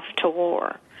off to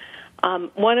war.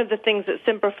 One of the things that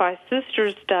Semper Fi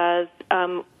Sisters does,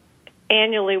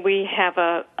 annually we have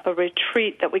a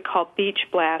retreat that we call Beach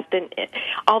Blast, and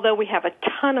although we have a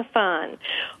ton of fun,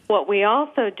 what we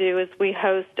also do is we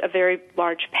host a very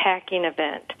large packing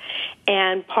event,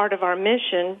 and part of our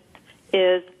mission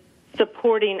is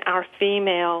supporting our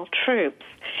female troops,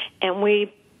 and we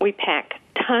pack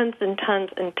tons and tons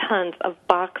and tons of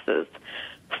boxes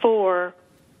for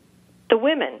the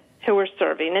women who are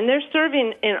serving. And they're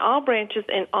serving in all branches,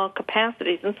 in all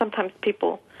capacities, and sometimes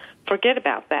people forget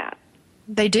about that.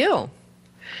 They do.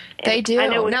 They do. I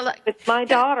know with my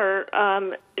daughter,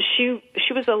 she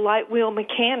was a light wheel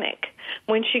mechanic.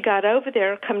 When she got over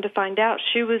there, come to find out,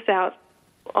 she was out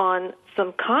on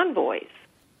some convoys.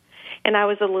 And I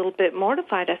was a little bit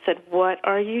mortified. I said, "What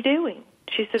are you doing?"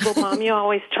 She said, "Well, Mom, you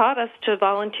always taught us to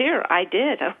volunteer." I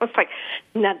did. I was like,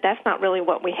 "No, that's not really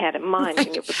what we had in mind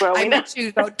when you were growing up." I meant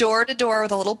you go door to door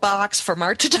with a little box for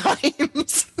March of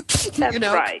Dimes. That's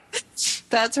right.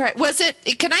 That's right.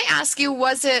 Can I ask you,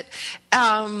 was it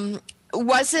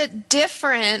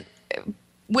different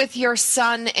with your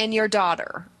son and your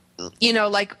daughter?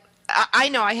 I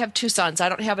know I have 2 sons. I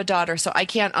don't have a daughter, so I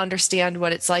can't understand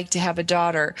what it's like to have a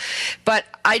daughter. But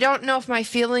I don't know if my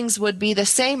feelings would be the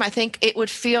same. I think it would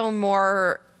feel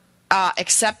more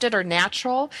accepted or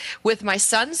natural. With my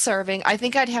son serving, I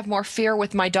think I'd have more fear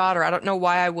with my daughter. I don't know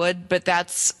why I would, but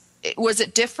was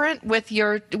it different with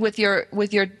the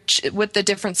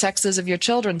different sexes of your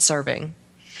children serving?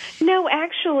 No,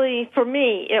 actually, for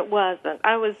me, it wasn't.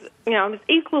 I was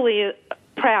equally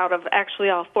proud of actually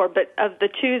all 4, but of the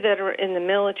 2 that are in the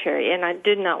military, and I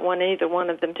did not want either one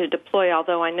of them to deploy,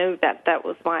 although I knew that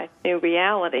was my new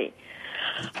reality.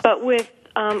 But with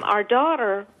our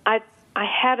daughter, I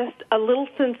had a little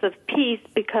sense of peace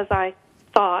because I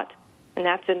thought, and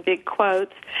that's in big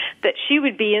quotes, that she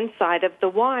would be inside of the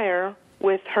wire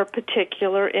with her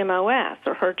particular MOS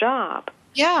or her job.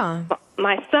 Yeah.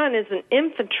 My son is an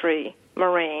infantry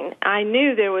Marine. I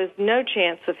knew there was no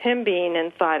chance of him being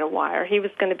inside a wire. He was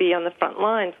going to be on the front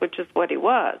lines, which is what he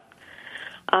was.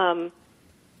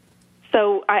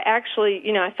 So I actually,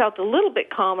 I felt a little bit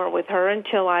calmer with her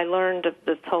until I learned of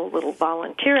this whole little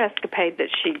volunteer escapade that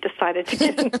she decided to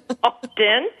get involved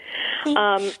in.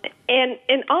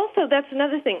 And also, that's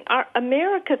another thing.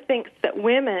 America thinks that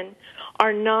women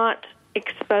are not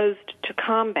exposed to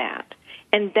combat.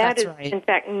 And that's right. In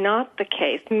fact, not the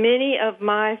case. Many of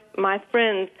my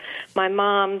friends, my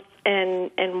moms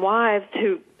and wives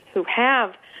who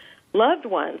have loved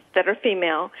ones that are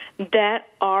female that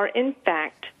are, in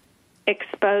fact,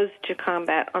 exposed to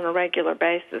combat on a regular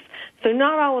basis. So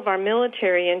not all of our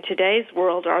military in today's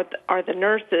world are the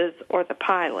nurses or the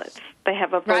pilots. They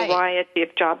have a variety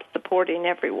of jobs supporting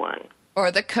everyone. Or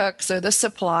the cooks or the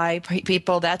supply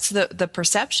people. That's the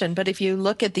perception. But if you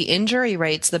look at the injury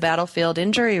rates, the battlefield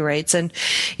injury rates, and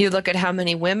you look at how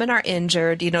many women are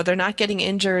injured, they're not getting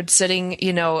injured sitting,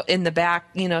 in the back,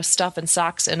 stuffing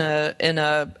socks in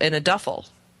a duffel.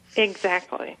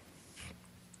 Exactly.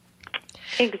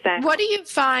 What do you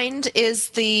find is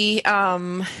the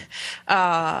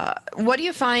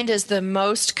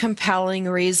most compelling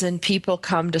reason people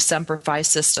come to Semper Fi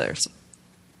Sisters?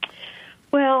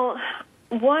 Well,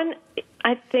 one,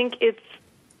 I think it's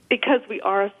because we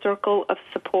are a circle of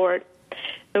support.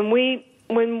 And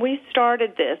when we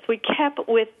started this, we kept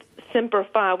with Semper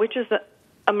Fi, which is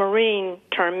a Marine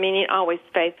term meaning always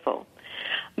faithful.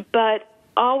 But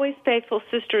always faithful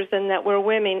sisters in that we're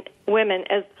women,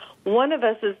 as one of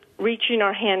us is reaching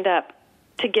our hand up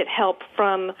to get help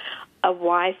from a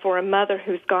wife or a mother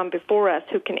who's gone before us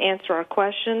who can answer our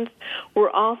questions, we're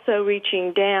also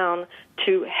reaching down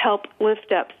to help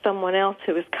lift up someone else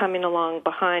who is coming along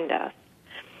behind us.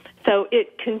 So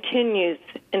it continues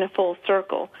in a full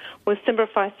circle. With Semper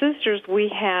Fi Sisters, we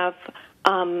have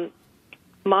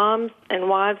moms and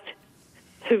wives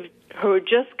who are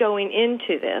just going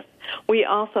into this. We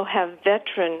also have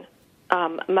veteran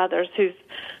mothers whose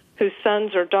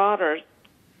sons or daughters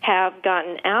have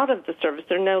gotten out of the service.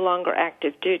 They're no longer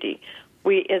active duty.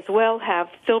 We as well have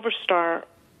Silver Star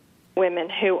women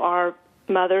who are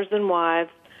mothers and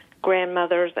wives,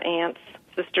 grandmothers, aunts,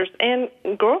 sisters, and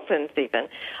girlfriends even,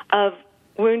 of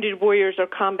wounded warriors or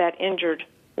combat injured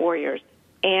warriors.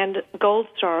 And Gold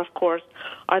Star, of course,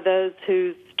 are those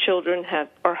whose children have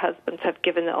or husbands have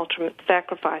given the ultimate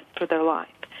sacrifice for their life.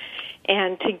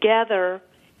 And together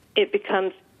it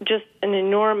becomes just an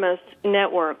enormous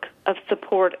network of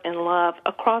support and love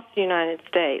across the United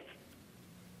States.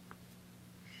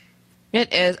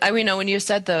 It is. When you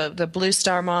said the Blue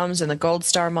Star moms and the Gold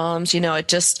Star moms, it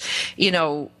just,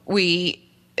 we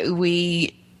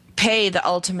pay the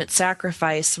ultimate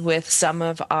sacrifice with some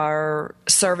of our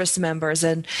service members,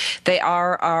 and they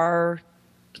are our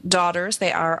daughters,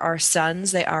 they are our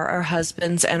sons, they are our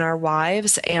husbands and our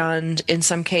wives, and in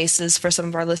some cases, for some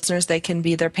of our listeners, they can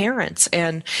be their parents.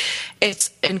 And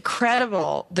it's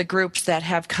incredible the groups that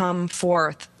have come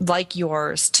forth like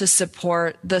yours to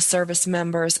support the service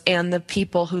members and the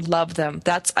people who love them.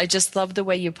 I just love the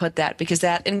way you put that, because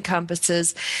that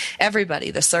encompasses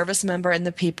everybody, the service member and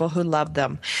the people who love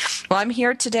them. Well, I'm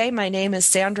here today. My name is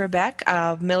Sandra Beck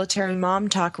of Military Mom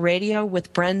Talk Radio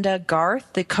with Brenda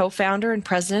Garth, the co-founder and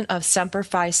president of Semper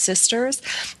Fi Sisters.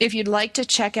 If you'd like to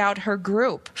check out her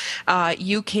group,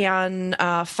 you can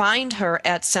find her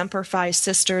at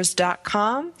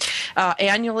semperfisisters.com.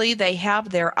 Annually, they have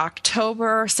their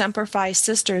October Semper Fi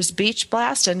Sisters Beach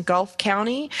Blast in Gulf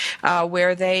County,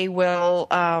 where they will...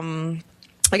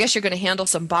 I guess you're going to handle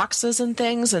some boxes and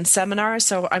things and seminars,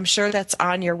 so I'm sure that's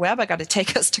on your web. I got to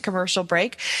take us to commercial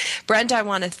break. Brenda, I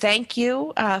want to thank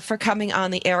you for coming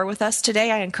on the air with us today.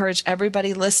 I encourage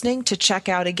everybody listening to check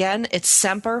out again. It's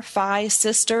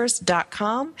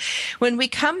semperfisisters.com. When we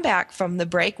come back from the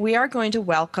break, we are going to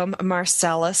welcome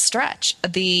Marcella Stretch,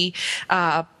 the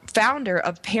founder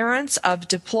of Parents of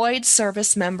Deployed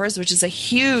Service Members, which is a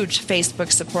huge Facebook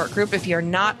support group. If you're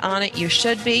not on it, you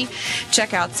should be.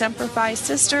 Check out Semper Fi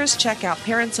Sisters. Check out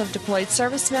Parents of Deployed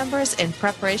Service Members in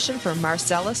preparation for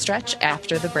Marcella Stretch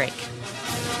after the break.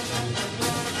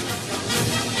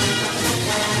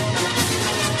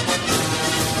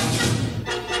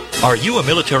 Are you a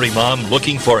military mom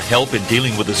looking for help in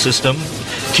dealing with the system?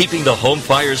 Keeping the home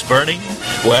fires burning?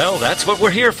 Well, that's what we're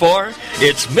here for.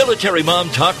 It's Military Mom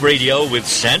Talk Radio with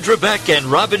Sandra Beck and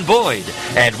Robin Boyd.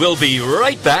 And we'll be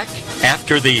right back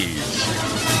after these.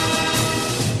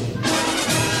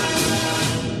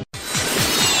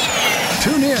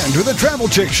 Tune in to the Travel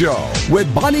Chick Show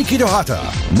with Bonnie Kitohata,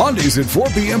 Mondays at 4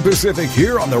 p.m. Pacific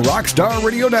here on the Rockstar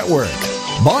Radio Network.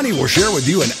 Bonnie will share with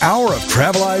you an hour of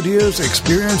travel ideas,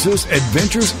 experiences,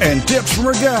 adventures, and tips from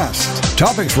her guests.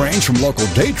 Topics range from local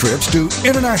day trips to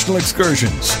international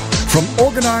excursions, from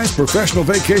organized professional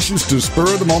vacations to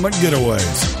spur-of-the-moment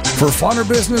getaways. For fun or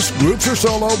business, groups or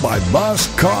solo, by bus,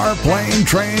 car, plane,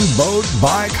 train, boat,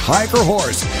 bike, hike, or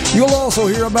horse. You'll also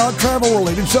hear about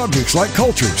travel-related subjects like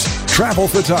cultures, travel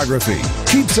photography,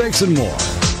 keepsakes, and more.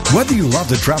 Whether you love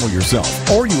to travel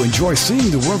yourself or you enjoy seeing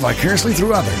the world vicariously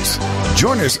through others,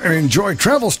 join us and enjoy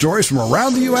travel stories from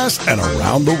around the U.S. and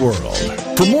around the world.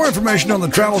 For more information on The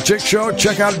Travel Chick Show,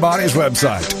 check out Bonnie's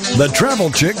website,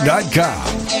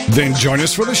 thetravelchick.com. Then join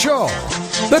us for the show,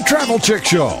 The Travel Chick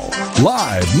Show,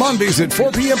 live Mondays at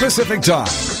 4 p.m. Pacific Time,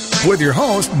 with your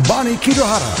host, Bonnie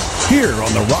Kitohara, here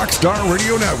on the Rockstar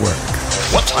Radio Network.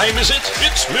 What time is it?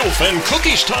 It's MILF and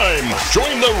Cookies time.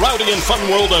 Join the rowdy and fun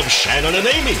world of Shannon and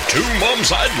Amy, two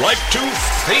moms I'd like to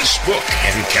Facebook,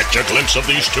 and catch a glimpse of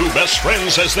these two best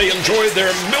friends as they enjoy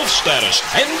their MILF status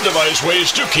and devise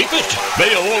ways to keep it.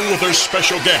 They, along with their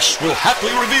special guests, will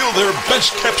happily reveal their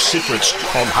best-kept secrets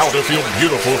on how to feel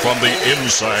beautiful from the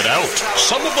inside out.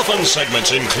 Some of the fun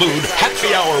segments include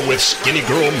Happy Hour with Skinny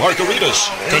Girl Margaritas,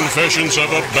 Confessions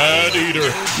of a Bad Eater,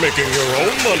 Making Your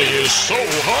Own Money is So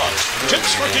Hot,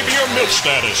 Tips for keeping your milk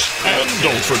status. And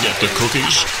don't forget the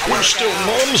cookies. We're still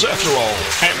moms after all.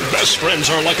 And best friends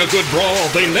are like a good brawl.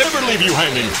 They never leave you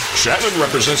hanging. Shannon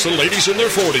represents the ladies in their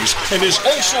 40s and is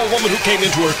also a woman who came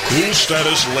into her cool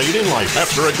status late in life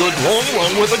after a good long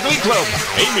run with the Glee Club.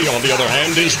 Amy, on the other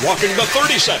hand, is walking the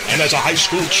 30 set and as a high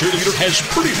school cheerleader has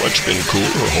pretty much been cool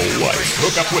her whole life.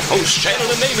 Hook up with hosts Shannon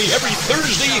and Amy every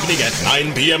Thursday evening at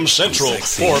 9 p.m. Central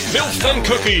for MILF and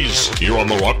Cookies here on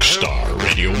the Rockstar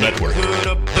Radio Network. Put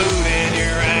a boot in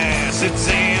your ass, it's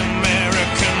the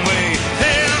American way.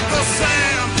 Hey, Uncle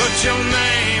Sam, put your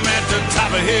name at the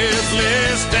top of his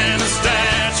list, and the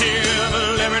Statue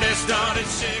of Liberty started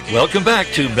shaking. Welcome back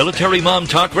to Military Mom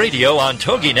Talk Radio on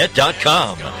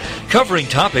TogiNet.com. Covering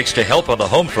topics to help on the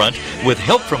home front with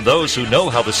help from those who know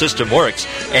how the system works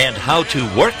and how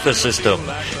to work the system.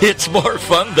 It's more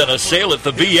fun than a sale at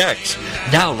the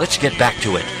BX. Now let's get back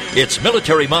to it. It's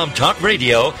Military Mom Talk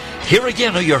Radio. Here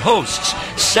again are your hosts,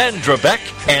 Sandra Beck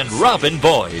and Robin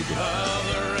Boyd.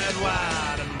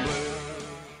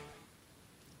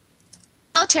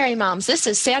 Military Moms, this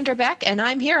is Sandra Beck, and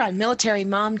I'm here on Military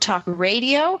Mom Talk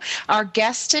Radio. Our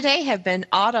guests today have been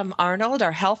Autumn Arnold,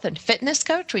 our health and fitness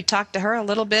coach. We talked to her a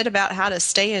little bit about how to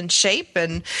stay in shape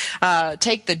and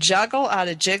take the juggle out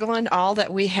of jiggling all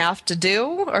that we have to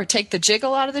do, or take the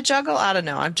jiggle out of the juggle. I don't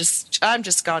know. I'm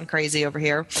just gone crazy over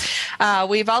here.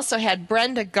 We've also had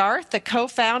Brenda Garth, the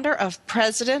co-founder of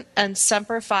President and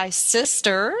Semperfi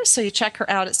Sisters. So you check her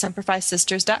out at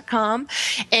semperfisisters.com.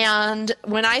 And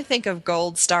when I think of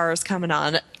gold stars coming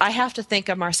on, I have to think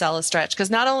of Marcella Stretch, because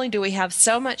not only do we have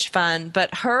so much fun,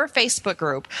 but her Facebook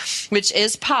group, which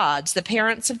is PODS, the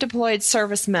Parents of Deployed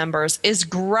Service Members, is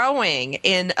growing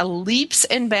in leaps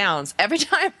and bounds. Every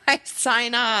time I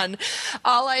sign on,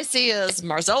 all I see is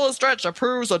Marcella Stretch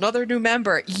approves another new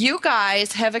member. You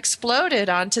guys have exploded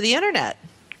onto the internet.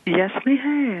 Yes, we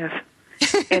have.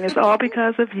 And it's all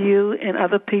because of you and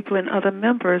other people and other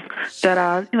members that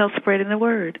are, spreading the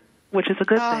word, which is a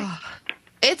good thing.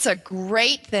 It's a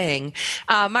great thing.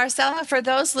 Marcella, for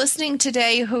those listening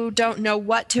today who don't know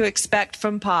what to expect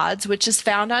from PODS, which is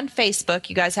found on Facebook,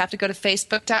 you guys have to go to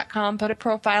facebook.com, put a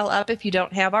profile up if you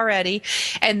don't have already,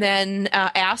 and then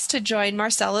ask to join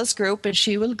Marcella's group, and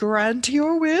she will grant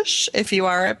your wish if you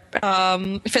are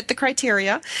fit the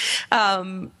criteria.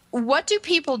 What do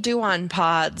people do on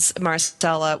PODS,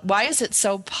 Marcella? Why is it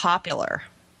so popular?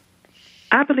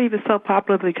 I believe it's so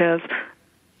popular because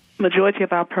majority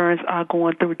of our parents are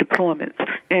going through deployments,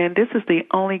 and this is the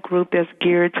only group that's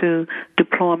geared to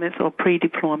deployments or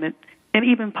pre-deployment and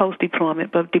even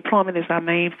post-deployment, but deployment is our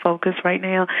main focus right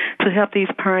now to help these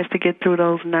parents to get through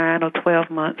those 9 or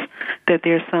 12 months that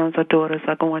their sons or daughters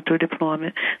are going through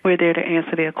deployment. We're there to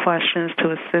answer their questions,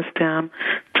 to assist them,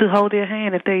 to hold their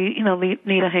hand if they,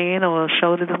 need a hand or a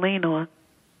shoulder to lean on.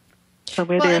 So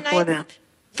we're there for them.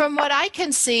 From what I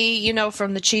can see,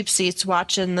 from the cheap seats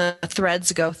watching the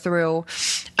threads go through,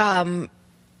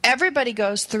 everybody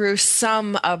goes through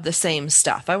some of the same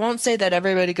stuff. I won't say that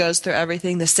everybody goes through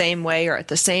everything the same way or at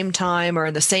the same time or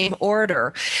in the same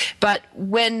order. But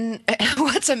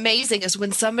what's amazing is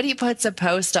when somebody puts a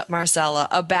post up, Marcella,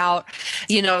 about,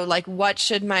 like what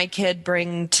should my kid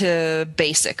bring to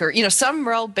basic or, some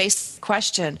real basic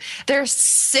question, there's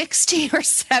 60 or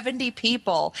 70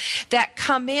 people that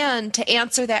come in to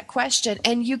answer that question,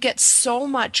 and you get so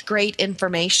much great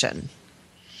information.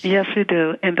 Yes, you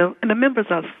do. And the members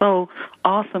are so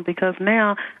awesome because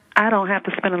now I don't have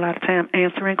to spend a lot of time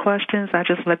answering questions. I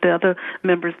just let the other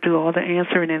members do all the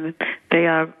answering, and they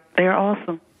are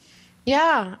awesome.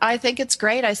 Yeah, I think it's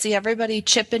great. I see everybody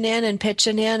chipping in and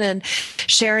pitching in and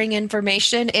sharing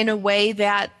information in a way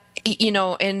that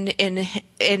in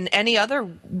any other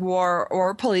war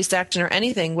or police action or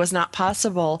anything was not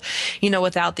possible,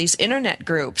 without these internet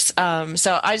groups.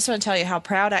 So I just want to tell you how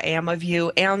proud I am of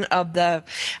you and of the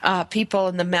people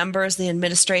and the members, the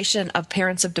administration of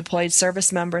Parents of Deployed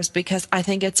Service Members, because I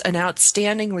think it's an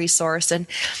outstanding resource. And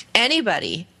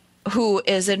anybody who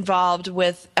is involved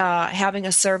with having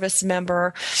a service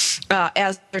member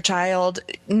as their child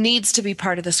needs to be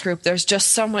part of this group. There's just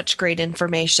so much great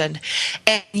information.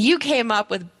 And you came up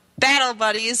with Battle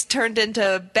Buddies, turned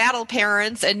into Battle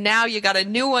Parents, and now you got a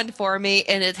new one for me,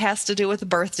 and it has to do with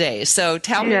birthdays. So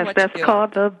tell me what you do. Yes, that's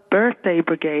called the Birthday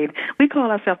Brigade. We call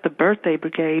ourselves the Birthday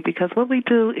Brigade because what we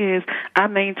do is I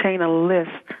maintain a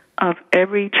list of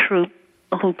every troop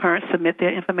who parents submit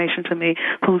their information to me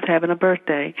who's having a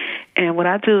birthday. And what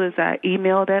I do is I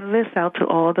email that list out to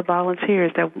all the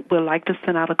volunteers that would like to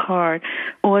send out a card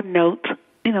or a note,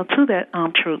 to that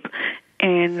troop.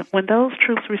 And when those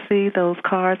troops receive those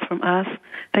cards from us,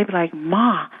 they be like,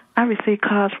 Ma, I receive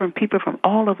cards from people from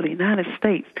all over the United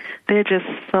States. They're just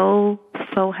so,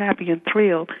 so happy and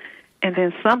thrilled. And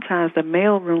then sometimes the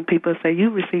mailroom people say, you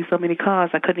received so many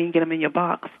cards, I couldn't even get them in your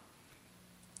box.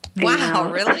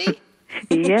 Wow, really?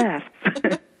 Yes.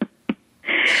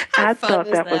 I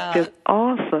thought that was just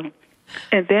awesome.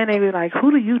 And then they were like,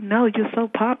 who do you know? You're so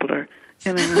popular.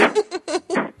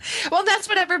 Well, that's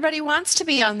what everybody wants to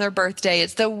be on their birthday.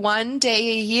 It's the one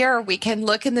day a year we can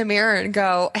look in the mirror and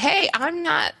go, hey,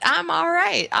 I'm all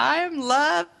right. I'm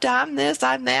loved. I'm this,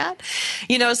 I'm that.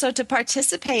 So to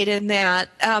participate in that,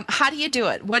 how do you do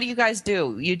it? What do you guys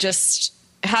do?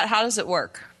 How does it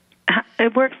work?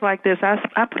 It works like this.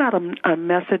 I put out a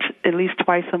message at least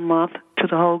twice a month to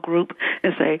the whole group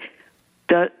and say,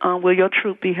 will your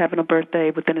troop be having a birthday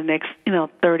within the next,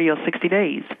 30 or 60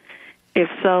 days? If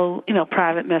so,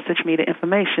 private message me the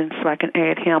information so I can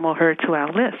add him or her to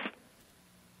our list.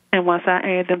 And once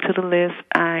I add them to the list,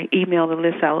 I email the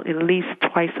list out at least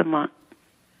twice a month.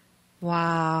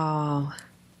 Wow.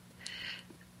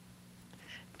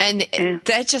 And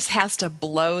that just has to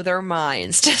blow their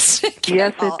minds. Yes,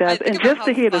 it does. And just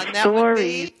to hear the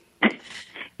stories.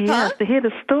 Yes, to hear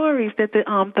the stories that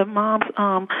the moms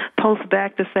post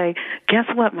back to say, guess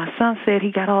what? My son said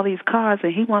he got all these cards,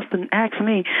 and he wants to ask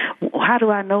me, how do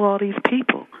I know all these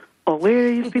people? Or where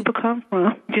do these people come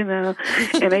from? And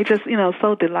they just,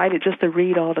 so delighted just to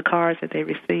read all the cards that they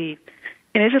receive.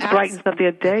 And it just brightens up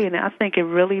their day, and I think it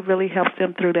really, really helps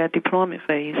them through that deployment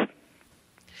phase.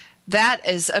 That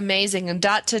is amazing. And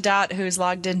Dot to Dot, who's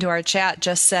logged into our chat,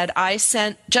 just said, I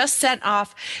just sent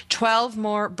off 12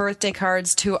 more birthday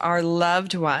cards to our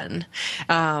loved one.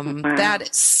 Wow. That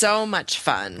is so much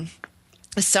fun.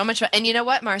 So much fun. And you know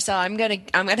what, Marcel, I'm gonna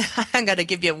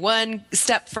give you one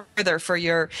step further for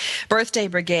your birthday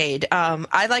brigade.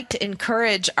 I like to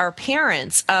encourage our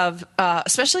parents of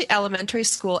especially elementary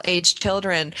school age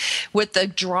children with the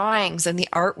drawings and the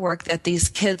artwork that these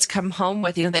kids come home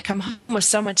with. They come home with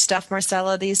so much stuff,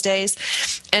 Marcella, these days.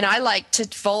 And I like to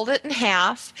fold it in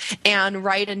half and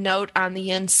write a note on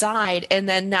the inside. And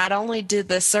then not only do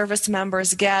the service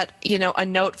members get, a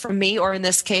note from me, or in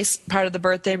this case, part of the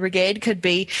birthday brigade could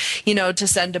be, to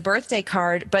send a birthday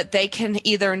card, but they can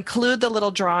either include the little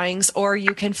drawings or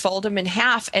you can fold them in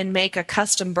half and make a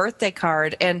custom birthday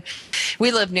card. And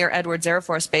we live near Edwards Air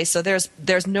Force Base, so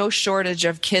there's no shortage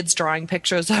of kids drawing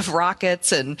pictures of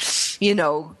rockets and,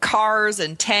 cars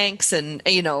and tanks and,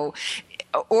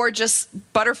 or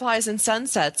just butterflies and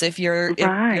sunsets if you're the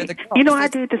girl. I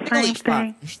did the same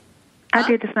thing. I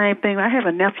did the same thing. I have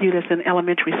a nephew that's in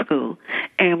elementary school,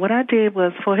 and what I did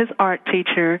was for his art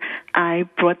teacher, I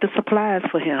brought the supplies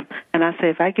for him. And I said,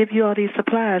 if I give you all these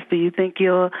supplies, do you think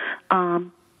your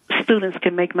students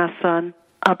can make my son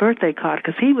a birthday card?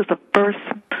 Because he was the first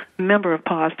member of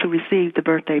PAWS to receive the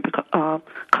birthday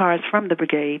cards from the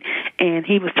brigade, and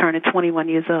he was turning 21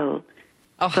 years old.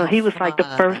 So he was like the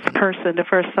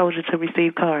first soldier to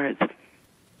receive cards.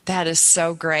 That is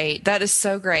so great. That is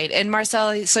so great. And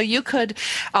Marcella, so you could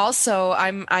also,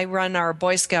 I run our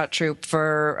Boy Scout troop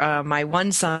for my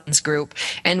one son's group,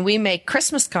 and we make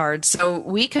Christmas cards. So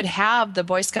we could have the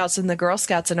Boy Scouts and the Girl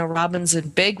Scouts, and Robin's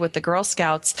and Big with the Girl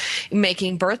Scouts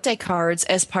making birthday cards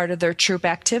as part of their troop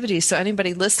activities. So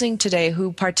anybody listening today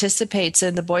who participates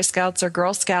in the Boy Scouts or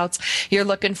Girl Scouts, you're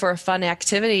looking for a fun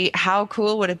activity, how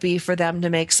cool would it be for them to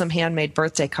make some handmade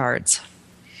birthday cards?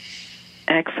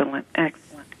 Excellent.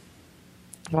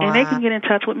 Wow. And they can get in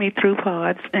touch with me through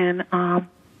PAWS, and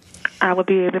I will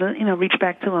be able to, reach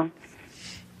back to them.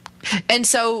 And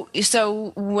so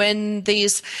when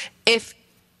if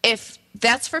if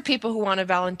that's for people who want to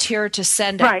volunteer to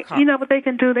send right. out cards. You know what they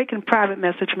can do? They can private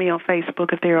message me on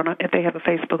Facebook if they have a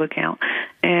Facebook account,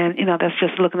 and that's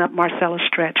just looking up Marcella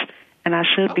Stretch, and I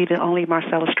should be the only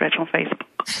Marcella Stretch on Facebook.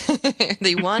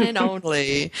 The one and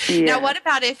only. Yeah. Now, what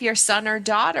about if your son or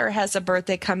daughter has a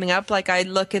birthday coming up? Like I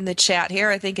look in the chat here,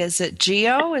 I think, is it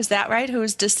Gio? Is that right?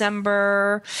 Who's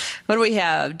December? What do we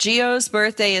have? Gio's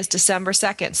birthday is December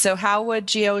 2nd. So how would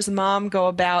Gio's mom go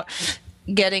about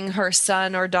getting her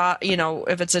son or daughter,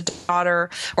 if it's a daughter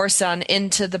or son,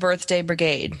 into the birthday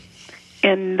brigade?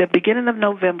 In the beginning of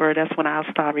November, that's when I'll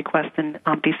start requesting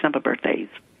December birthdays.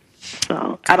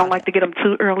 So I don't like to get them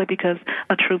too early because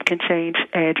a troop can change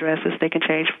addresses. They can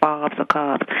change fobs or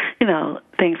cobs,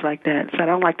 things like that. So I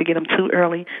don't like to get them too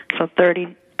early. So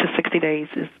 30 to 60 days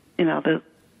is, the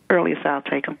earliest I'll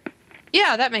take them.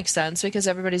 Yeah, that makes sense because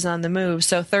everybody's on the move.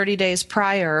 So 30 days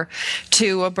prior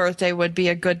to a birthday would be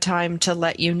a good time to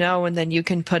let you know, and then you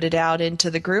can put it out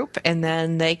into the group, and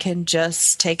then they can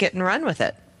just take it and run with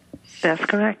it. That's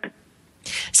correct.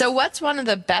 So what's one of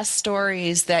the best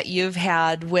stories that you've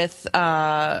had with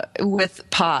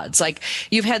pods? Like,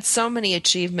 you've had so many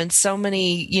achievements, so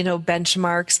many,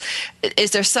 benchmarks. Is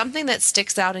there something that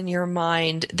sticks out in your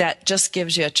mind that just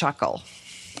gives you a chuckle?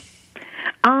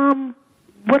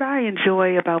 What I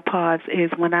enjoy about pods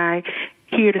is when I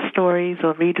hear the stories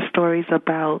or read the stories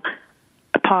about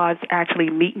pods actually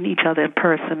meeting each other in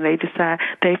person. They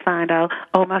find out,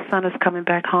 oh, my son is coming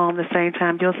back home the same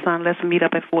time your son, let's meet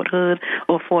up at Fort Hood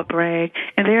or Fort Bragg.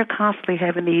 And they're constantly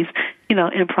having these,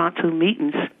 impromptu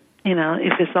meetings,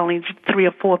 if it's only 3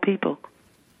 or 4 people.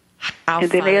 How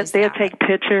and then fun is they'll that? take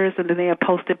pictures and then they'll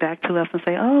post it back to us and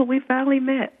say, oh, we finally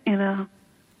met,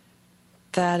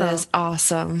 That is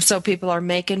awesome. So people are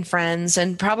making friends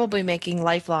and probably making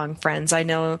lifelong friends. I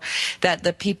know that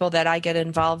the people that I get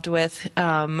involved with,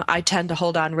 I tend to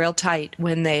hold on real tight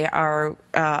when they are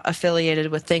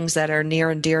affiliated with things that are near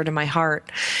and dear to my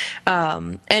heart.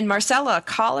 And Marcella, a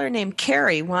caller named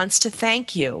Carrie, wants to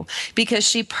thank you because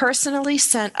she personally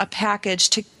sent a package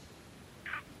to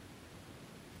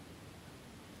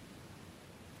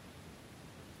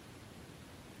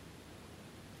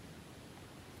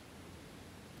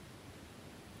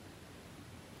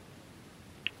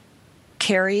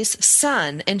Carrie's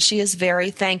son, and she is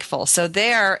very thankful. So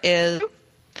there is...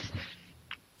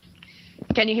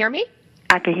 Can you hear me?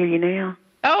 I can hear you now.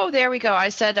 Oh, there we go. I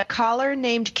said a caller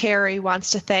named Carrie wants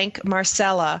to thank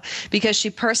Marcella because she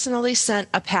personally sent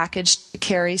a package to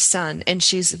Carrie's son, and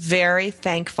she's very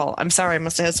thankful. I'm sorry, I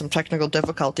must have had some technical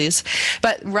difficulties.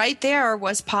 But right there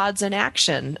was Pods in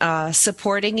action,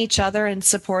 supporting each other and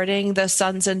supporting the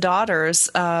sons and daughters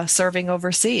serving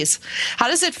overseas. How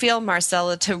does it feel,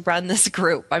 Marcella, to run this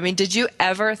group? I mean, did you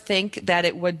ever think that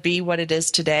it would be what it is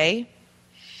today?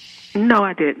 No,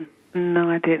 I didn't.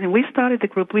 And we started the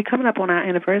group. We're coming up on our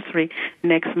anniversary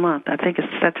next month. I think it's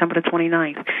September the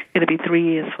 29th. It'll be 3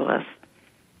 years for us.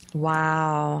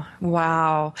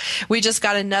 Wow. We just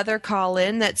got another call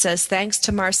in that says, thanks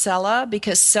to Marcella,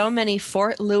 because so many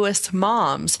Fort Lewis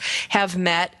moms have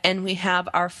met, and we have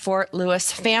our Fort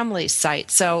Lewis family site.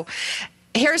 So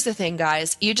here's the thing,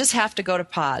 guys. You just have to go to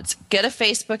Pods. Get a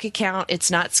Facebook account.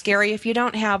 It's not scary if you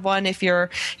don't have one. If you're,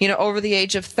 over the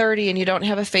age of 30 and you don't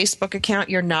have a Facebook account,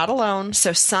 you're not alone.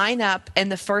 So sign up, and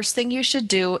the first thing you should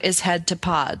do is head to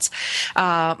Pods.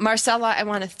 Marcella, I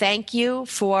want to thank you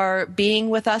for being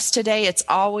with us today. It's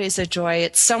always a joy.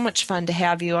 It's so much fun to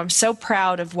have you. I'm so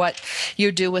proud of what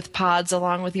you do with Pods,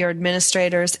 along with your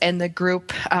administrators and the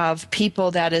group of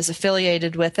people that is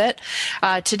affiliated with it.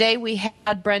 Today we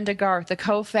had Brenda Garth, the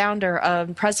co-founder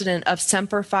and president of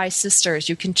Semper Fi Sisters.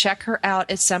 You can check her out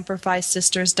at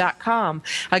semperfisisters.com.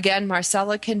 Again,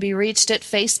 Marcella can be reached at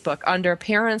Facebook under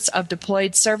Parents of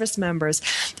Deployed Service Members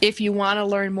if you want to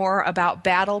learn more about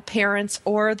Battle Parents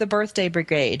or the Birthday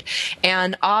Brigade.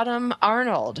 And Autumn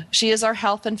Arnold, she is our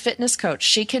health and fitness coach.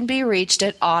 She can be reached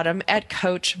at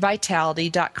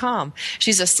autumn@coachvitality.com.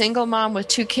 She's a single mom with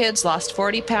 2 kids, lost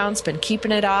 40 pounds, been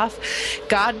keeping it off.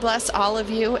 God bless all of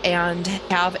you, and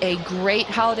have a great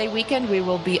holiday weekend. We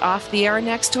will be off the air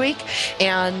next week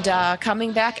and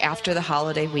coming back after the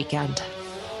holiday weekend.